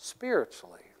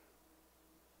spiritually?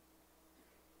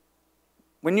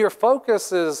 When your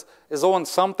focus is on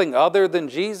something other than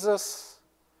Jesus,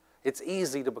 it's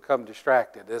easy to become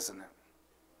distracted, isn't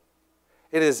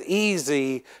it? It is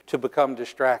easy to become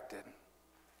distracted.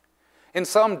 In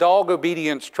some dog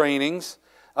obedience trainings,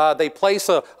 they place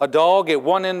a dog at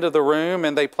one end of the room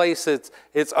and they place its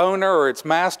owner or its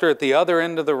master at the other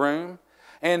end of the room.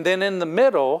 And then in the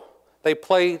middle, they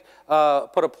put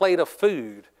a plate of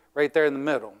food right there in the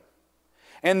middle.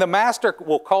 And the master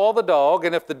will call the dog,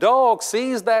 and if the dog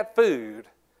sees that food,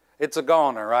 it's a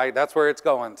goner, right? That's where it's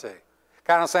going to.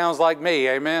 Kind of sounds like me,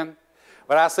 amen?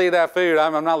 But I see that food,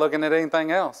 I'm not looking at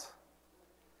anything else.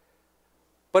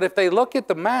 But if they look at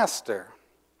the master,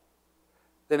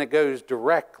 then it goes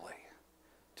directly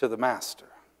to the master.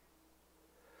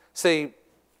 See,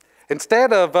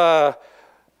 instead of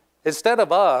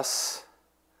us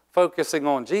focusing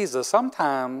on Jesus,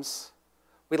 sometimes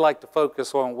we like to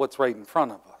focus on what's right in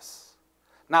front of us,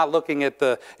 not looking at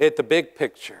the big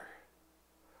picture.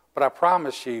 But I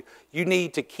promise you, you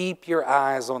need to keep your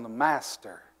eyes on the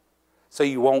master so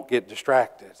you won't get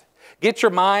distracted. Get your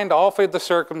mind off of the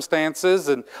circumstances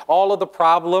and all of the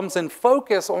problems and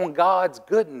focus on God's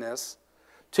goodness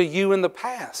to you in the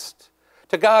past,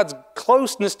 to God's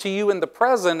closeness to you in the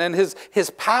present and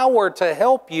His power to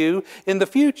help you in the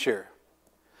future.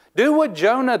 Do what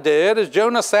Jonah did. As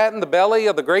Jonah sat in the belly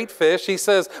of the great fish, he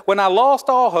says, when I lost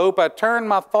all hope, I turned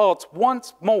my thoughts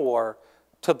once more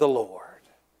to the Lord.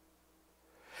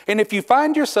 And if you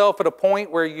find yourself at a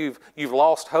point where you've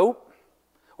lost hope,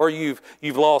 or you've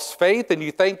lost faith and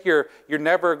you think you're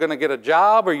never going to get a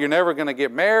job, or you're never going to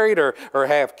get married or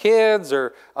have kids,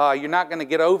 or you're not going to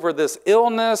get over this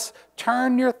illness,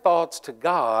 turn your thoughts to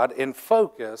God and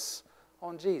focus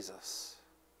on Jesus.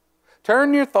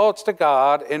 Turn your thoughts to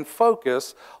God and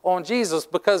focus on Jesus,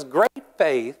 because great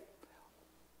faith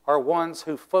are ones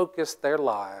who focus their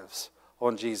lives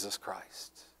on Jesus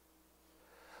Christ.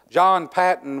 John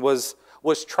Patton was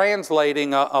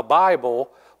translating a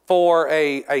Bible for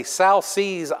a South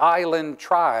Seas island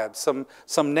tribe, some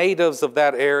natives of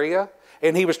that area.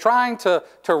 And he was trying to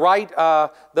write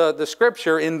the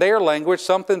scripture in their language,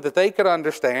 something that they could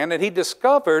understand. And he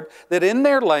discovered that in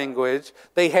their language,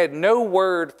 they had no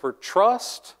word for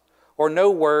trust or no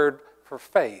word for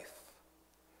faith.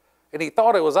 And he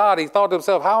thought it was odd. He thought to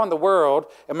himself, how in the world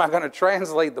am I going to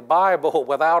translate the Bible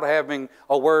without having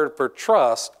a word for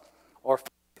trust or faith?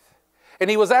 And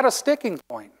he was at a sticking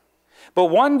point. But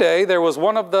one day there was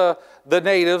one of the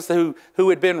natives who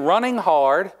had been running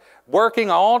hard, working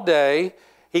all day.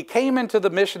 He came into the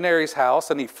missionary's house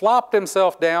and he flopped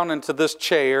himself down into this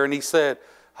chair and he said,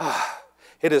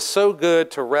 it is so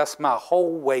good to rest my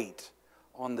whole weight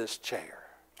on this chair.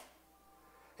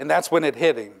 And that's when it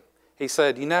hit him. He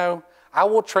said, I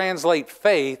will translate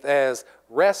faith as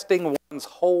resting one's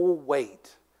whole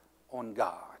weight on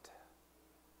God.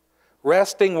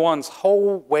 Resting one's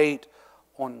whole weight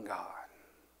on God.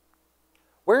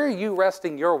 Where are you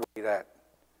resting your weight at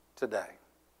today?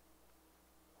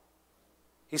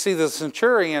 You see, the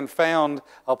centurion found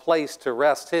a place to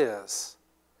rest his,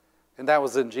 and that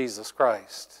was in Jesus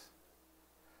Christ.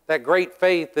 That great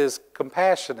faith is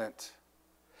compassionate.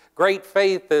 Great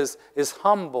faith is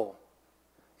humble.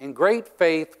 And great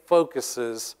faith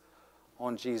focuses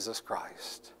on Jesus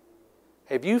Christ.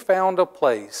 Have you found a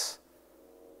place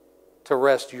to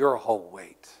rest your whole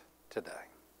weight today?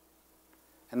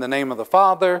 In the name of the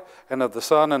Father, and of the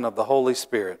Son, and of the Holy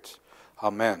Spirit.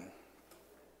 Amen.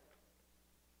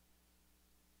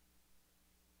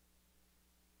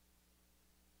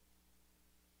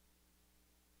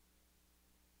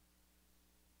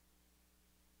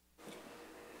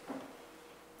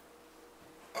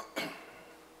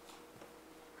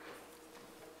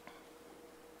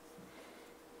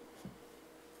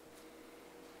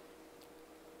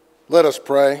 Let us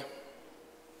pray.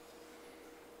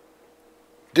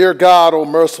 Dear God, O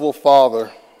merciful Father,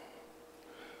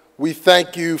 we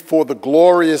thank you for the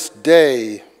glorious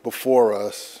day before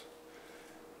us.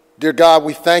 Dear God,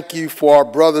 we thank you for our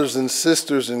brothers and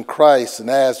sisters in Christ in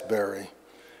Asbury,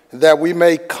 and that we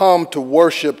may come to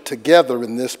worship together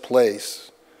in this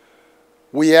place.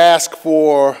 We ask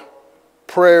for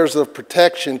prayers of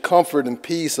protection, comfort, and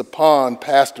peace upon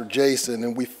Pastor Jason,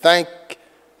 and we thank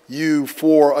you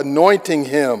for anointing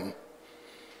him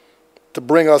to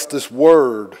bring us this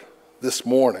word this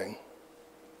morning.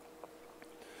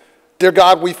 Dear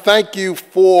God, we thank you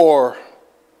for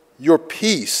your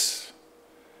peace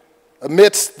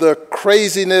amidst the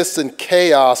craziness and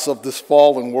chaos of this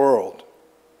fallen world.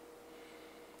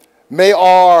 May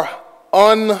our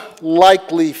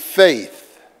unlikely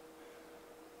faith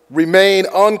remain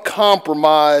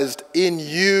uncompromised in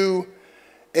you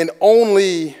and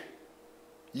only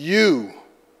you.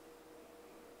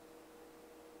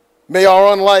 May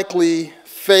our unlikely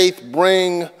faith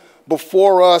bring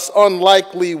before us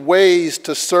unlikely ways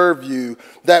to serve you,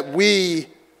 that we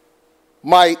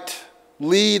might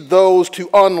lead those to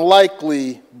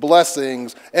unlikely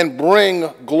blessings and bring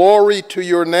glory to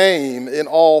your name in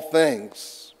all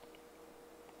things.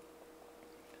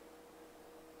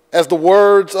 As the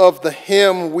words of the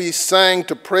hymn we sang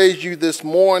to praise you this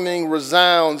morning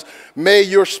resounds, may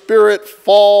your Spirit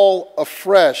fall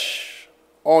afresh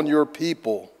on your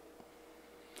people.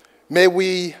 May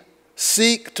we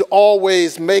seek to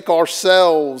always make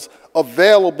ourselves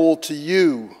available to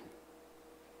you,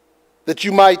 that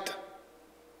you might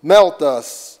melt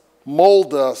us,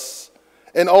 mold us,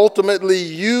 and ultimately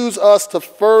use us to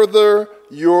further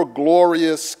your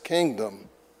glorious kingdom.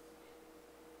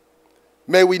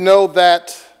 May we know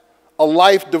that a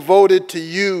life devoted to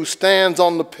you stands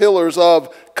on the pillars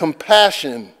of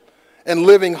compassion and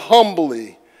living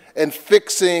humbly and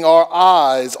fixing our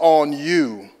eyes on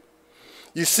you.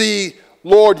 You see,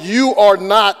 Lord, you are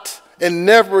not and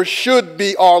never should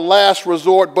be our last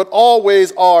resort, but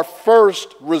always our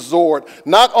first resort.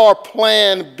 Not our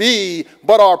plan B,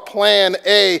 but our plan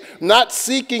A. Not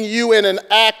seeking you in an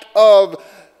act of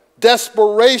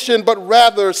desperation, but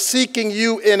rather seeking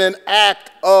you in an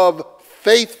act of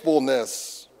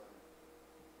faithfulness.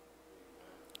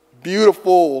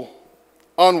 Beautiful,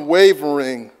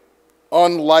 unwavering,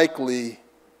 unlikely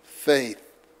faith.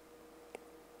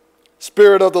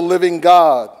 Spirit of the living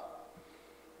God,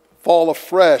 fall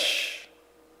afresh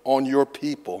on your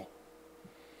people.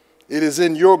 It is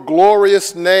in your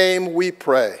glorious name we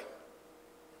pray.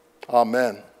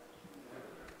 Amen.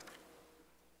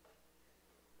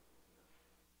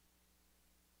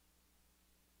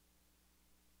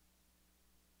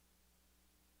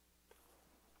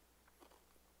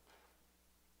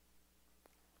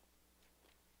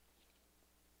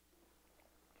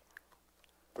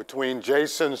 Between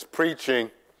Jason's preaching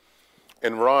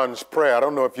and Ron's prayer, I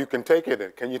don't know if you can take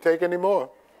it. Can you take any more?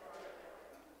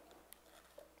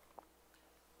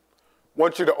 I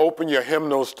want you to open your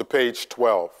hymnals to page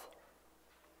 12.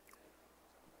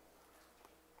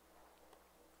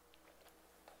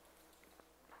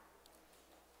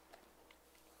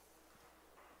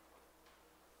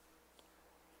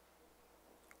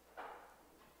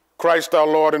 Christ our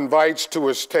Lord invites to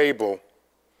his table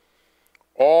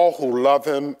all who love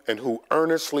him and who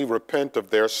earnestly repent of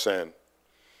their sin,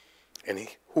 and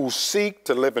who seek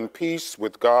to live in peace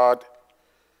with God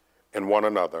and one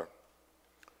another.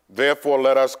 Therefore,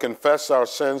 let us confess our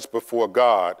sins before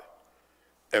God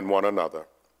and one another.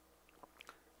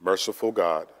 Merciful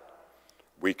God,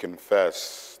 we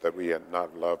confess that we had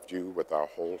not loved you with our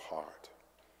whole heart.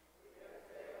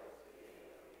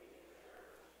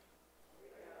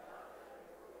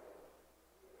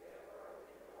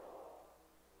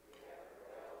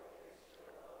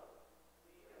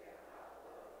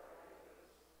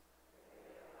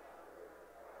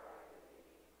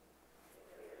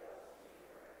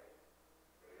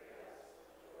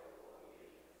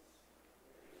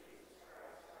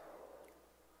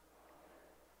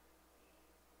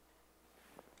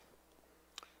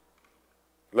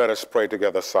 Let us pray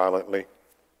together silently.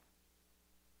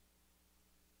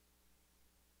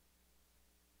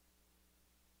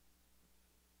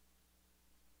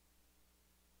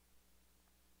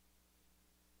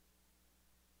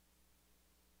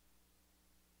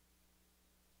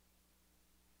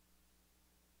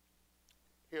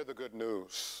 Hear the good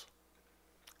news.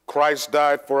 Christ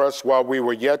died for us while we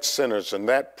were yet sinners, and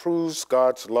that proves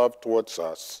God's love towards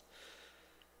us.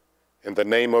 In the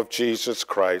name of Jesus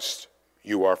Christ,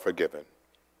 you are forgiven.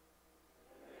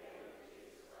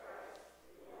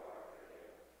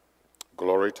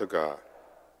 Glory to God.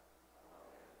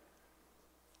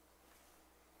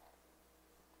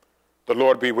 The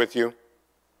Lord be with you.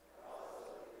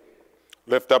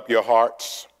 Lift up your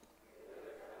hearts.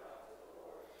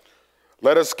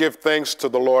 Let us give thanks to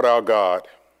the Lord our God.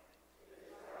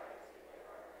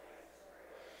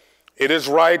 It is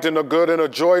right and a good and a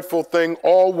joyful thing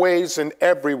always and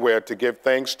everywhere to give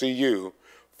thanks to you,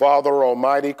 Father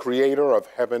Almighty, creator of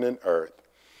heaven and earth.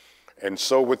 And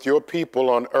so with your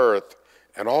people on earth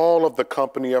and all of the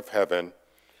company of heaven,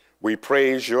 we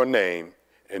praise your name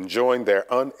and join their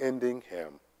unending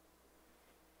hymn.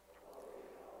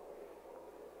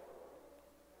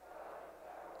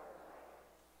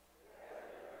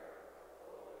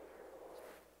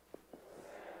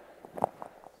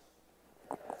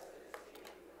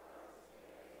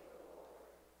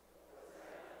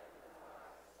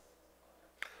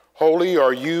 Holy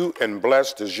are you and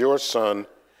blessed is your Son,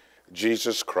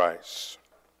 Jesus Christ.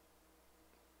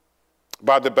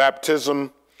 By the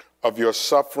baptism of your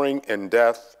suffering and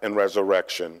death and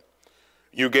resurrection,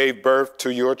 you gave birth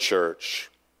to your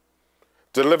church,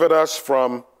 delivered us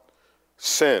from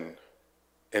sin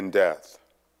and death,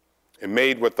 and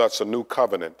made with us a new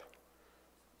covenant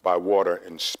by water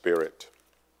and spirit.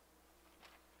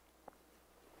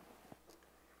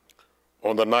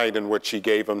 On the night in which he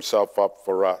gave himself up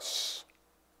for us,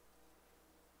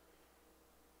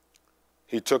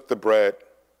 he took the bread,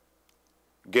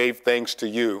 gave thanks to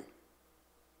you,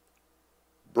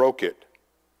 broke it,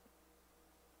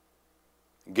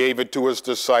 gave it to his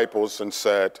disciples and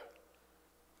said,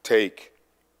 "Take,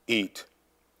 eat.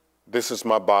 This is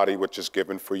my body which is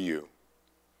given for you.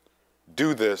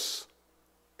 Do this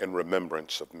in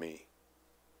remembrance of me."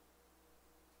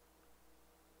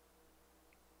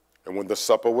 And when the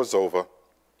supper was over,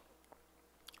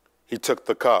 he took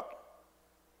the cup,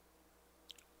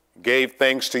 gave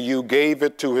thanks to you, gave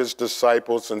it to his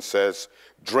disciples and says,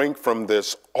 "Drink from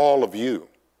this, all of you.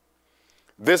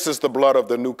 This is the blood of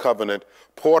the new covenant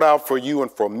poured out for you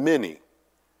and for many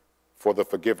for the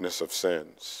forgiveness of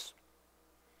sins.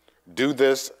 Do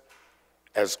this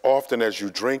as often as you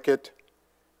drink it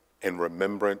in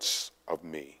remembrance of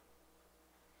me."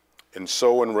 And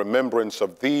so in remembrance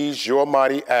of these, your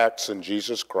mighty acts in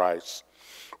Jesus Christ,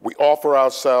 we offer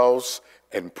ourselves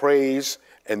in praise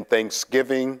and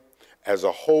thanksgiving as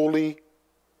a holy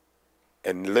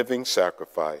and living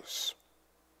sacrifice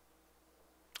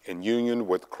in union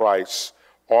with Christ's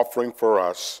offering for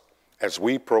us as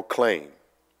we proclaim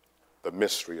the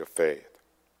mystery of faith.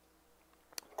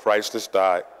 Christ has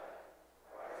died.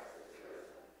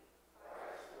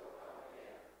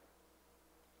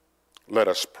 Let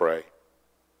us pray.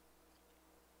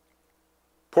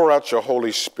 Pour out your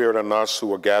Holy Spirit on us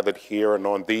who are gathered here and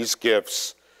on these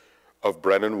gifts of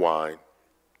bread and wine.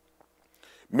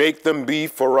 Make them be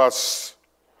for us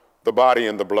the body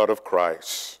and the blood of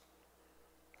Christ,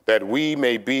 that we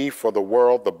may be for the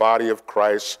world the body of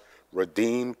Christ,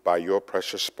 redeemed by your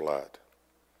precious blood.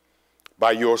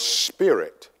 By your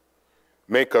Spirit,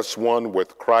 make us one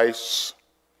with Christ,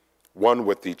 one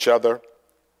with each other,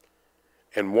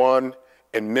 and one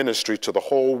in ministry to the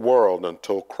whole world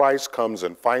until Christ comes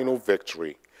in final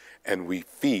victory and we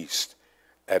feast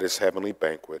at his heavenly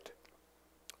banquet.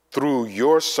 Through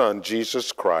your Son,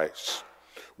 Jesus Christ,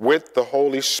 with the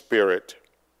Holy Spirit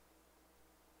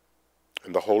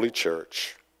and the Holy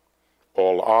Church,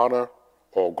 all honor,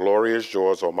 all glory is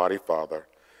yours, Almighty Father,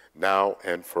 now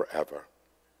and forever.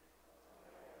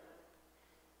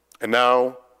 And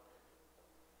now,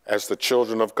 as the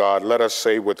children of God, let us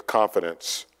say with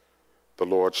confidence the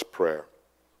Lord's Prayer.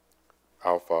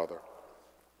 Our Father,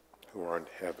 who art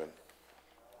in heaven,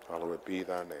 hallowed be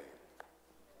thy name.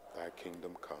 Thy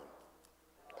kingdom come,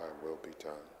 thy will be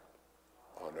done,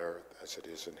 on earth as it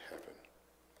is in heaven.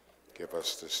 Give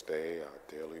us this day our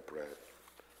daily bread,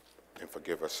 and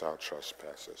forgive us our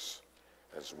trespasses,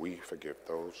 as we forgive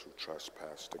those who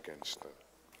trespass against them.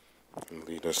 And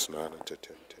lead us not into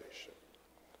temptation,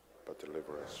 but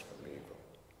deliver us from evil.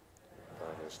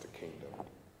 Thine is the kingdom,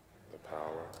 the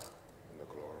power, and the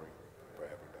glory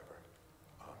forever and ever.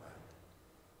 Amen.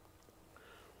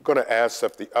 I'm going to ask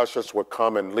if the ushers would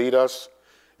come and lead us.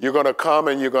 You're going to come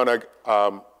and you're going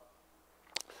to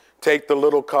take the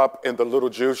little cup and the little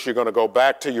juice. You're going to go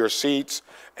back to your seats,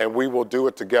 and we will do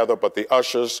it together, but the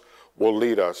ushers will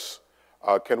lead us.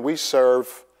 Can we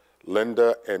serve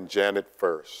Linda and Janet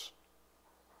first?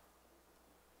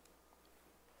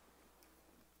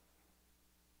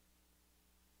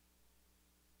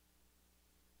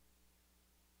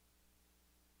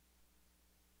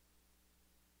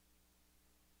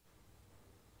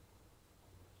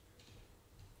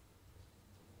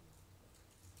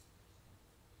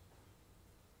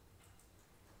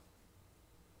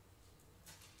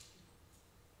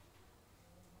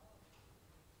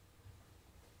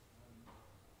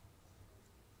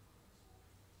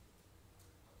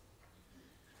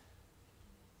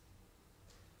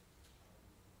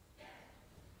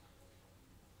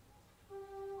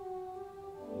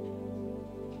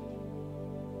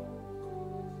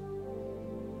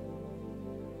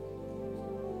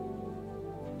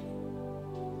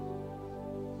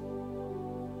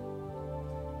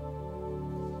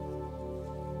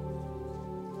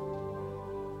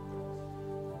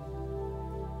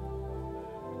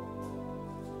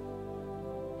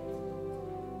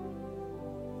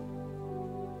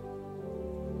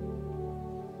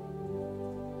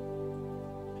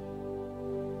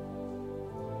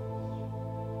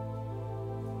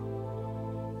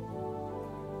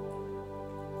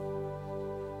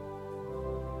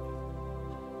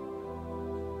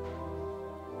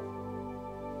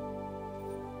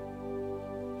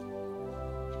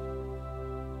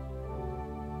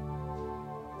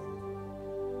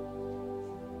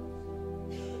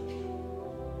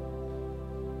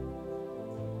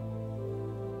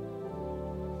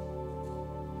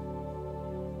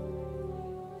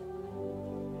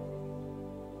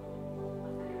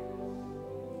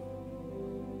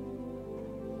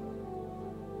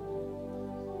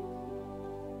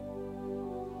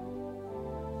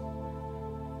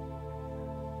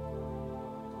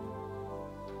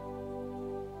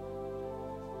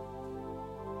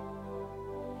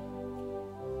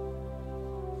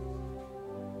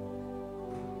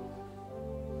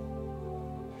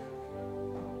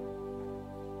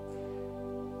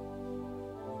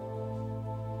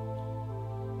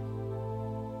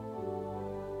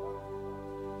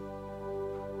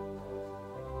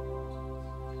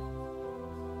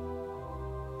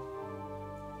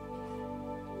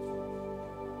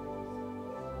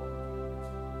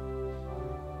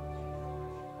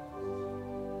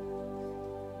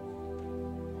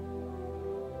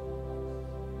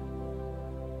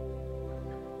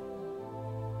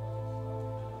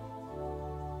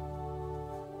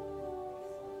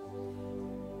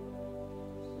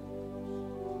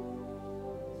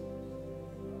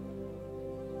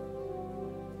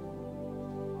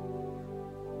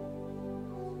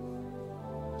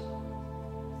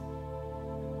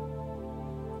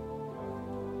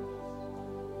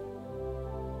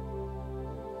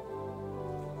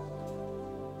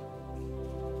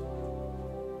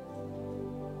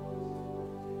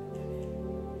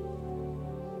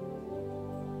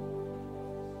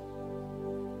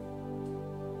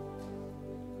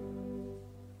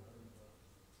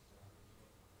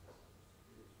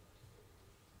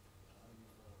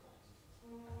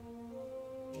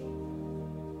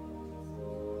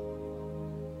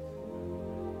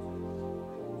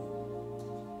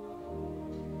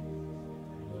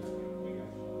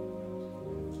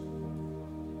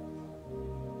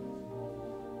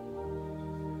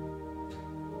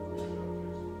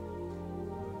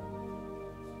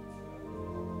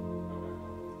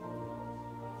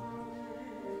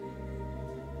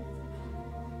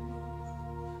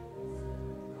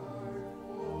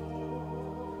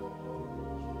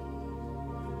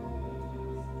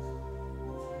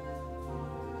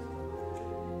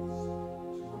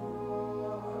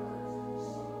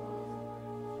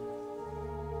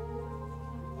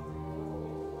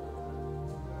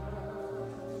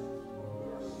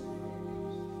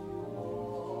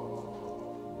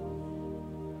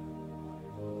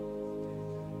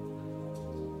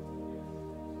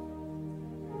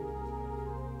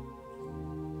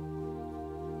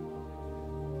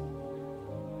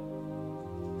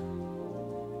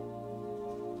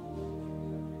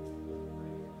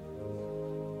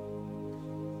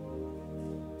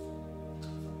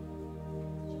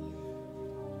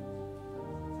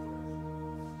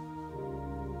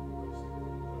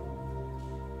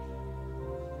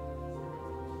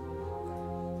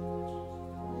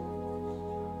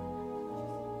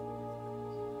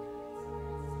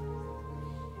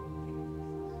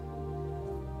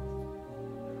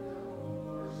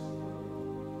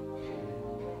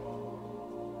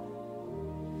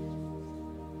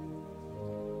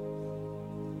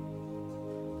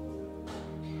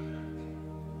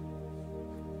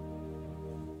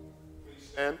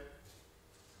 And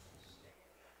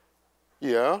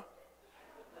yeah.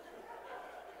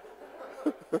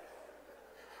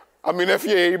 I mean, if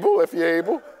you're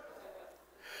able.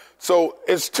 So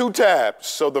it's 2 tabs.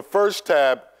 So the first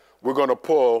tab we're going to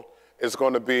pull is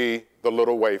going to be the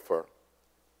little wafer.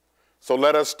 So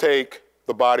let us take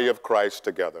the body of Christ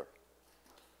together.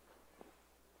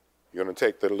 You're going to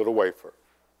take the little wafer.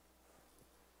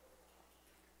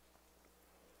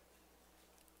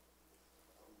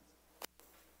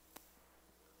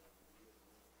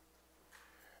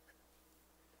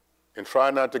 And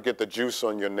try not to get the juice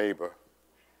on your neighbor.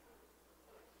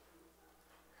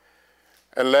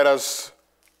 And let us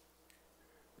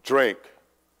drink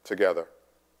together.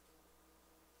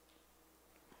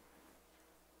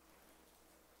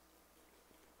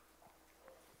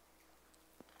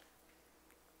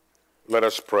 Let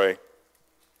us pray.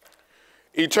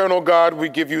 Eternal God, we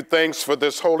give you thanks for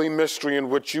this holy mystery in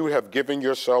which you have given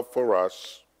yourself for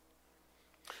us.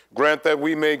 Grant that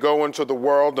we may go into the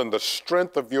world in the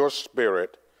strength of your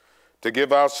Spirit to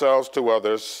give ourselves to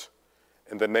others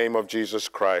in the name of Jesus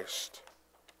Christ,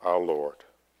 our Lord.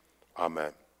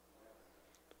 Amen.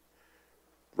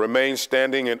 Remain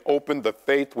standing and open the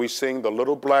faith. We sing the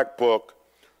little black book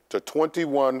to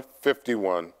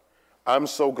 2151. I'm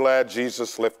so glad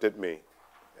Jesus lifted me.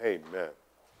 Amen.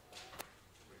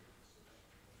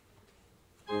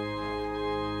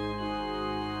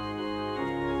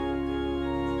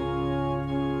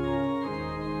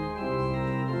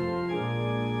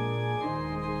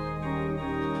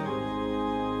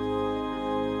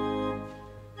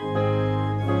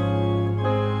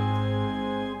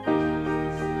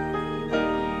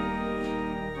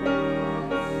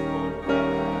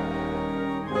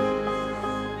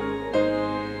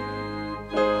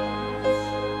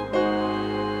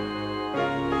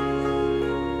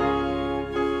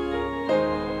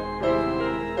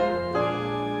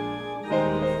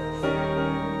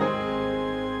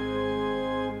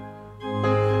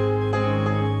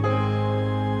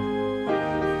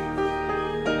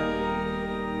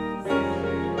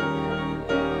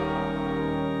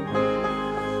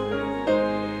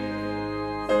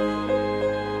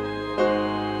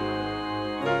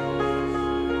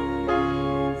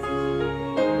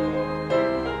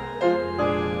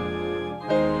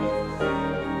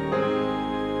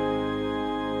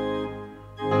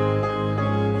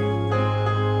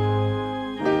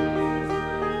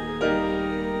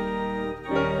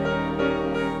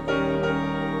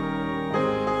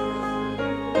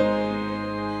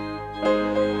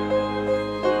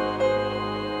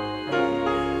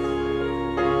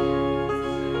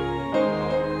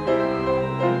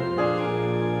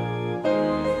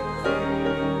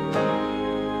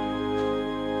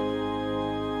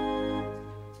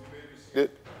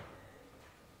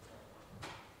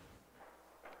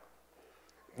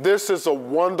 This is a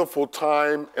wonderful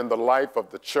time in the life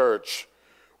of the church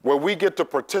where we get to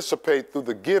participate through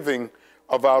the giving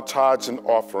of our tithes and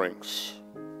offerings.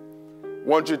 I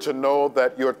want you to know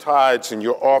that your tithes and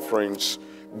your offerings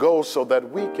go so that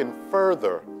we can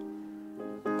further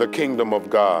the kingdom of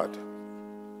God.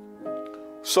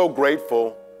 So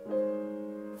grateful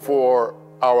for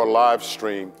our live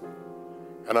stream,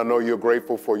 and I know you're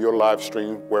grateful for your live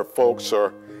stream where folks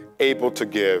are able to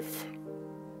give.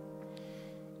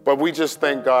 But we just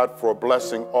thank God for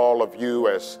blessing all of you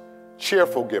as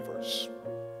cheerful givers.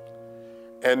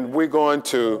 And we're going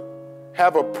to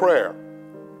have a prayer.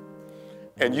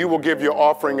 And you will give your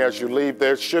offering as you leave.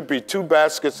 There should be 2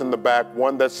 baskets in the back,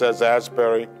 one that says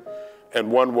Asbury,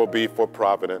 and one will be for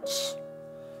Providence.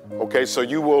 Okay, so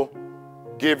you will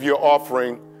give your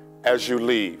offering as you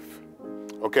leave.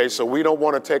 Okay, so we don't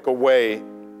want to take away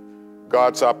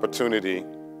God's opportunity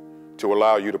to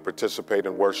allow you to participate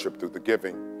in worship through the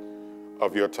giving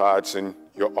of your tithes and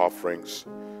your offerings.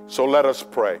 So let us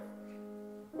pray.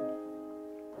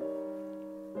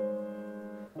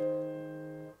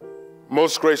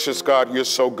 Most gracious God, you're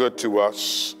so good to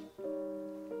us.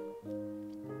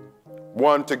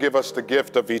 One, to give us the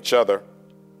gift of each other.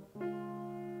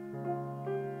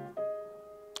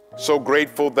 So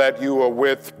grateful that you are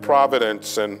with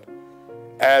Providence and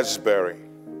Asbury.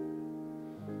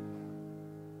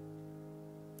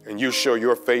 And you show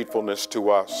your faithfulness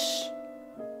to us.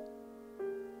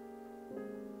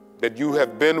 That you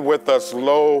have been with us,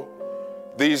 lo,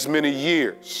 these many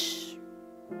years.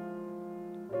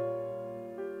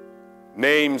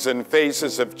 Names and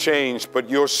faces have changed, but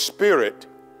your spirit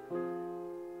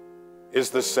is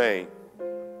the same.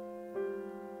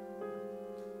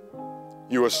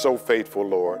 You are so faithful,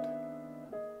 Lord.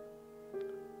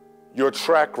 Your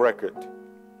track record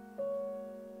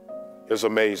is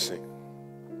amazing.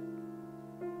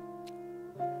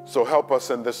 So help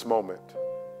us in this moment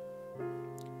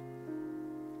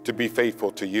to be faithful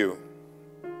to you,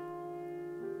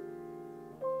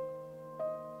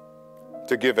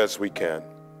 to give as we can.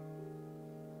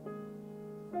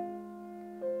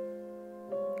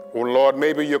 Oh Lord,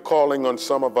 maybe you're calling on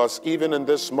some of us, even in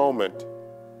this moment,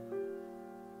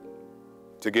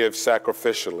 to give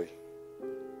sacrificially.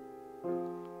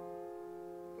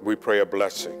 We pray a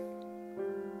blessing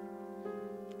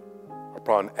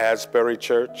upon Asbury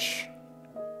Church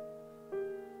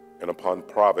and upon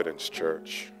Providence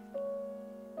Church.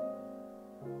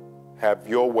 Have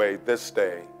your way this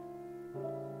day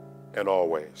and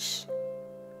always.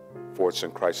 For it's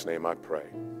in Christ's name I pray.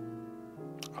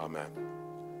 Amen.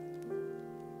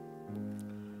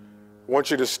 I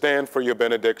want you to stand for your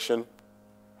benediction.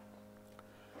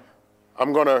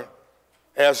 I'm going to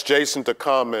ask Jason to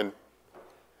come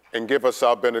and give us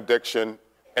our benediction.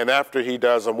 And after he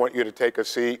does, I want you to take a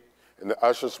seat, and the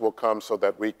ushers will come so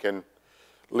that we can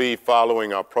leave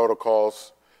following our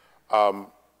protocols.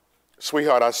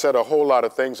 Sweetheart, I said a whole lot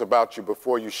of things about you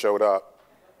before you showed up.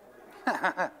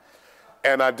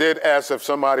 And I did ask if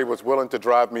somebody was willing to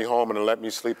drive me home and let me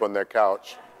sleep on their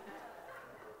couch.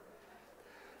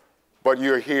 But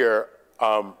you're here.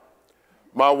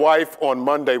 My wife on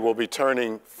Monday will be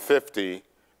turning 50,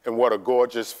 and what a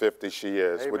gorgeous 50 she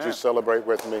is. Amen. Would you celebrate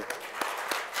with me?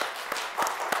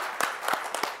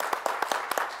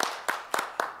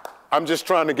 I'm just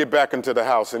trying to get back into the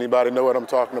house. Anybody know what I'm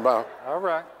talking about? All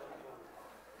right.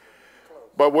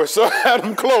 But we're so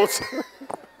Adam close.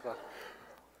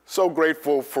 So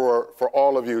grateful for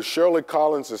all of you. Shirley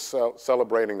Collins is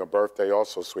celebrating a birthday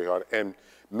also, sweetheart, and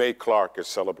May Clark is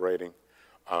celebrating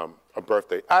a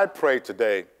birthday. I pray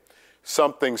today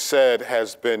something said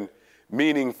has been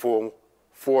meaningful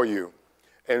for you.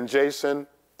 And Jason,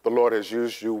 the Lord has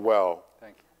used you well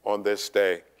on this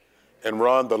day. And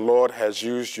Ron, the Lord has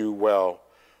used you well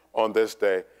on this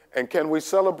day. And can we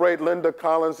celebrate Linda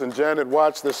Collins and Janet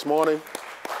Watts this morning?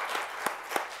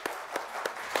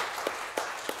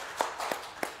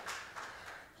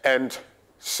 And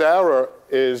Sarah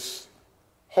is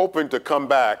hoping to come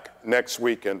back next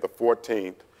weekend, the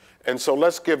 14th. And so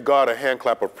let's give God a hand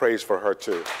clap of praise for her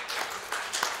too.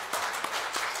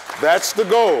 That's the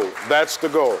goal. That's the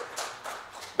goal.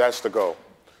 That's the goal.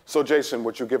 So Jason,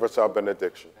 would you give us our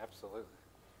benediction? Absolutely.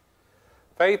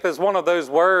 Faith is one of those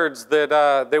words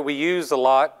that we use a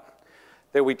lot,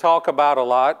 that we talk about a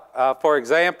lot. For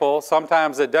example,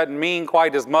 sometimes it doesn't mean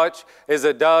quite as much as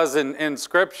it does in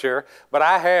Scripture, but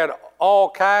I had all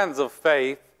kinds of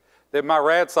faith that my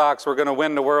Red Sox were going to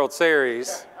win the World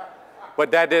Series, but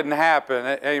that didn't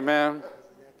happen. Amen.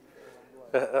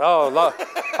 Oh, look.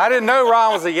 I didn't know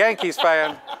Ron was a Yankees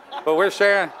fan, but we're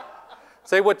sharing.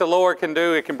 See what the Lord can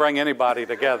do. It can bring anybody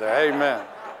together. Amen.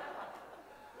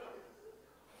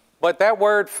 But that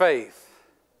word faith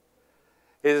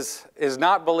is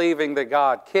not believing that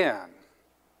God can,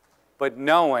 but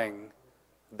knowing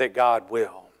that God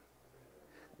will.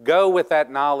 Go with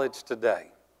that knowledge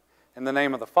today. In the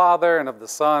name of the Father, and of the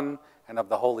Son, and of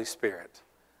the Holy Spirit.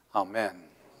 Amen.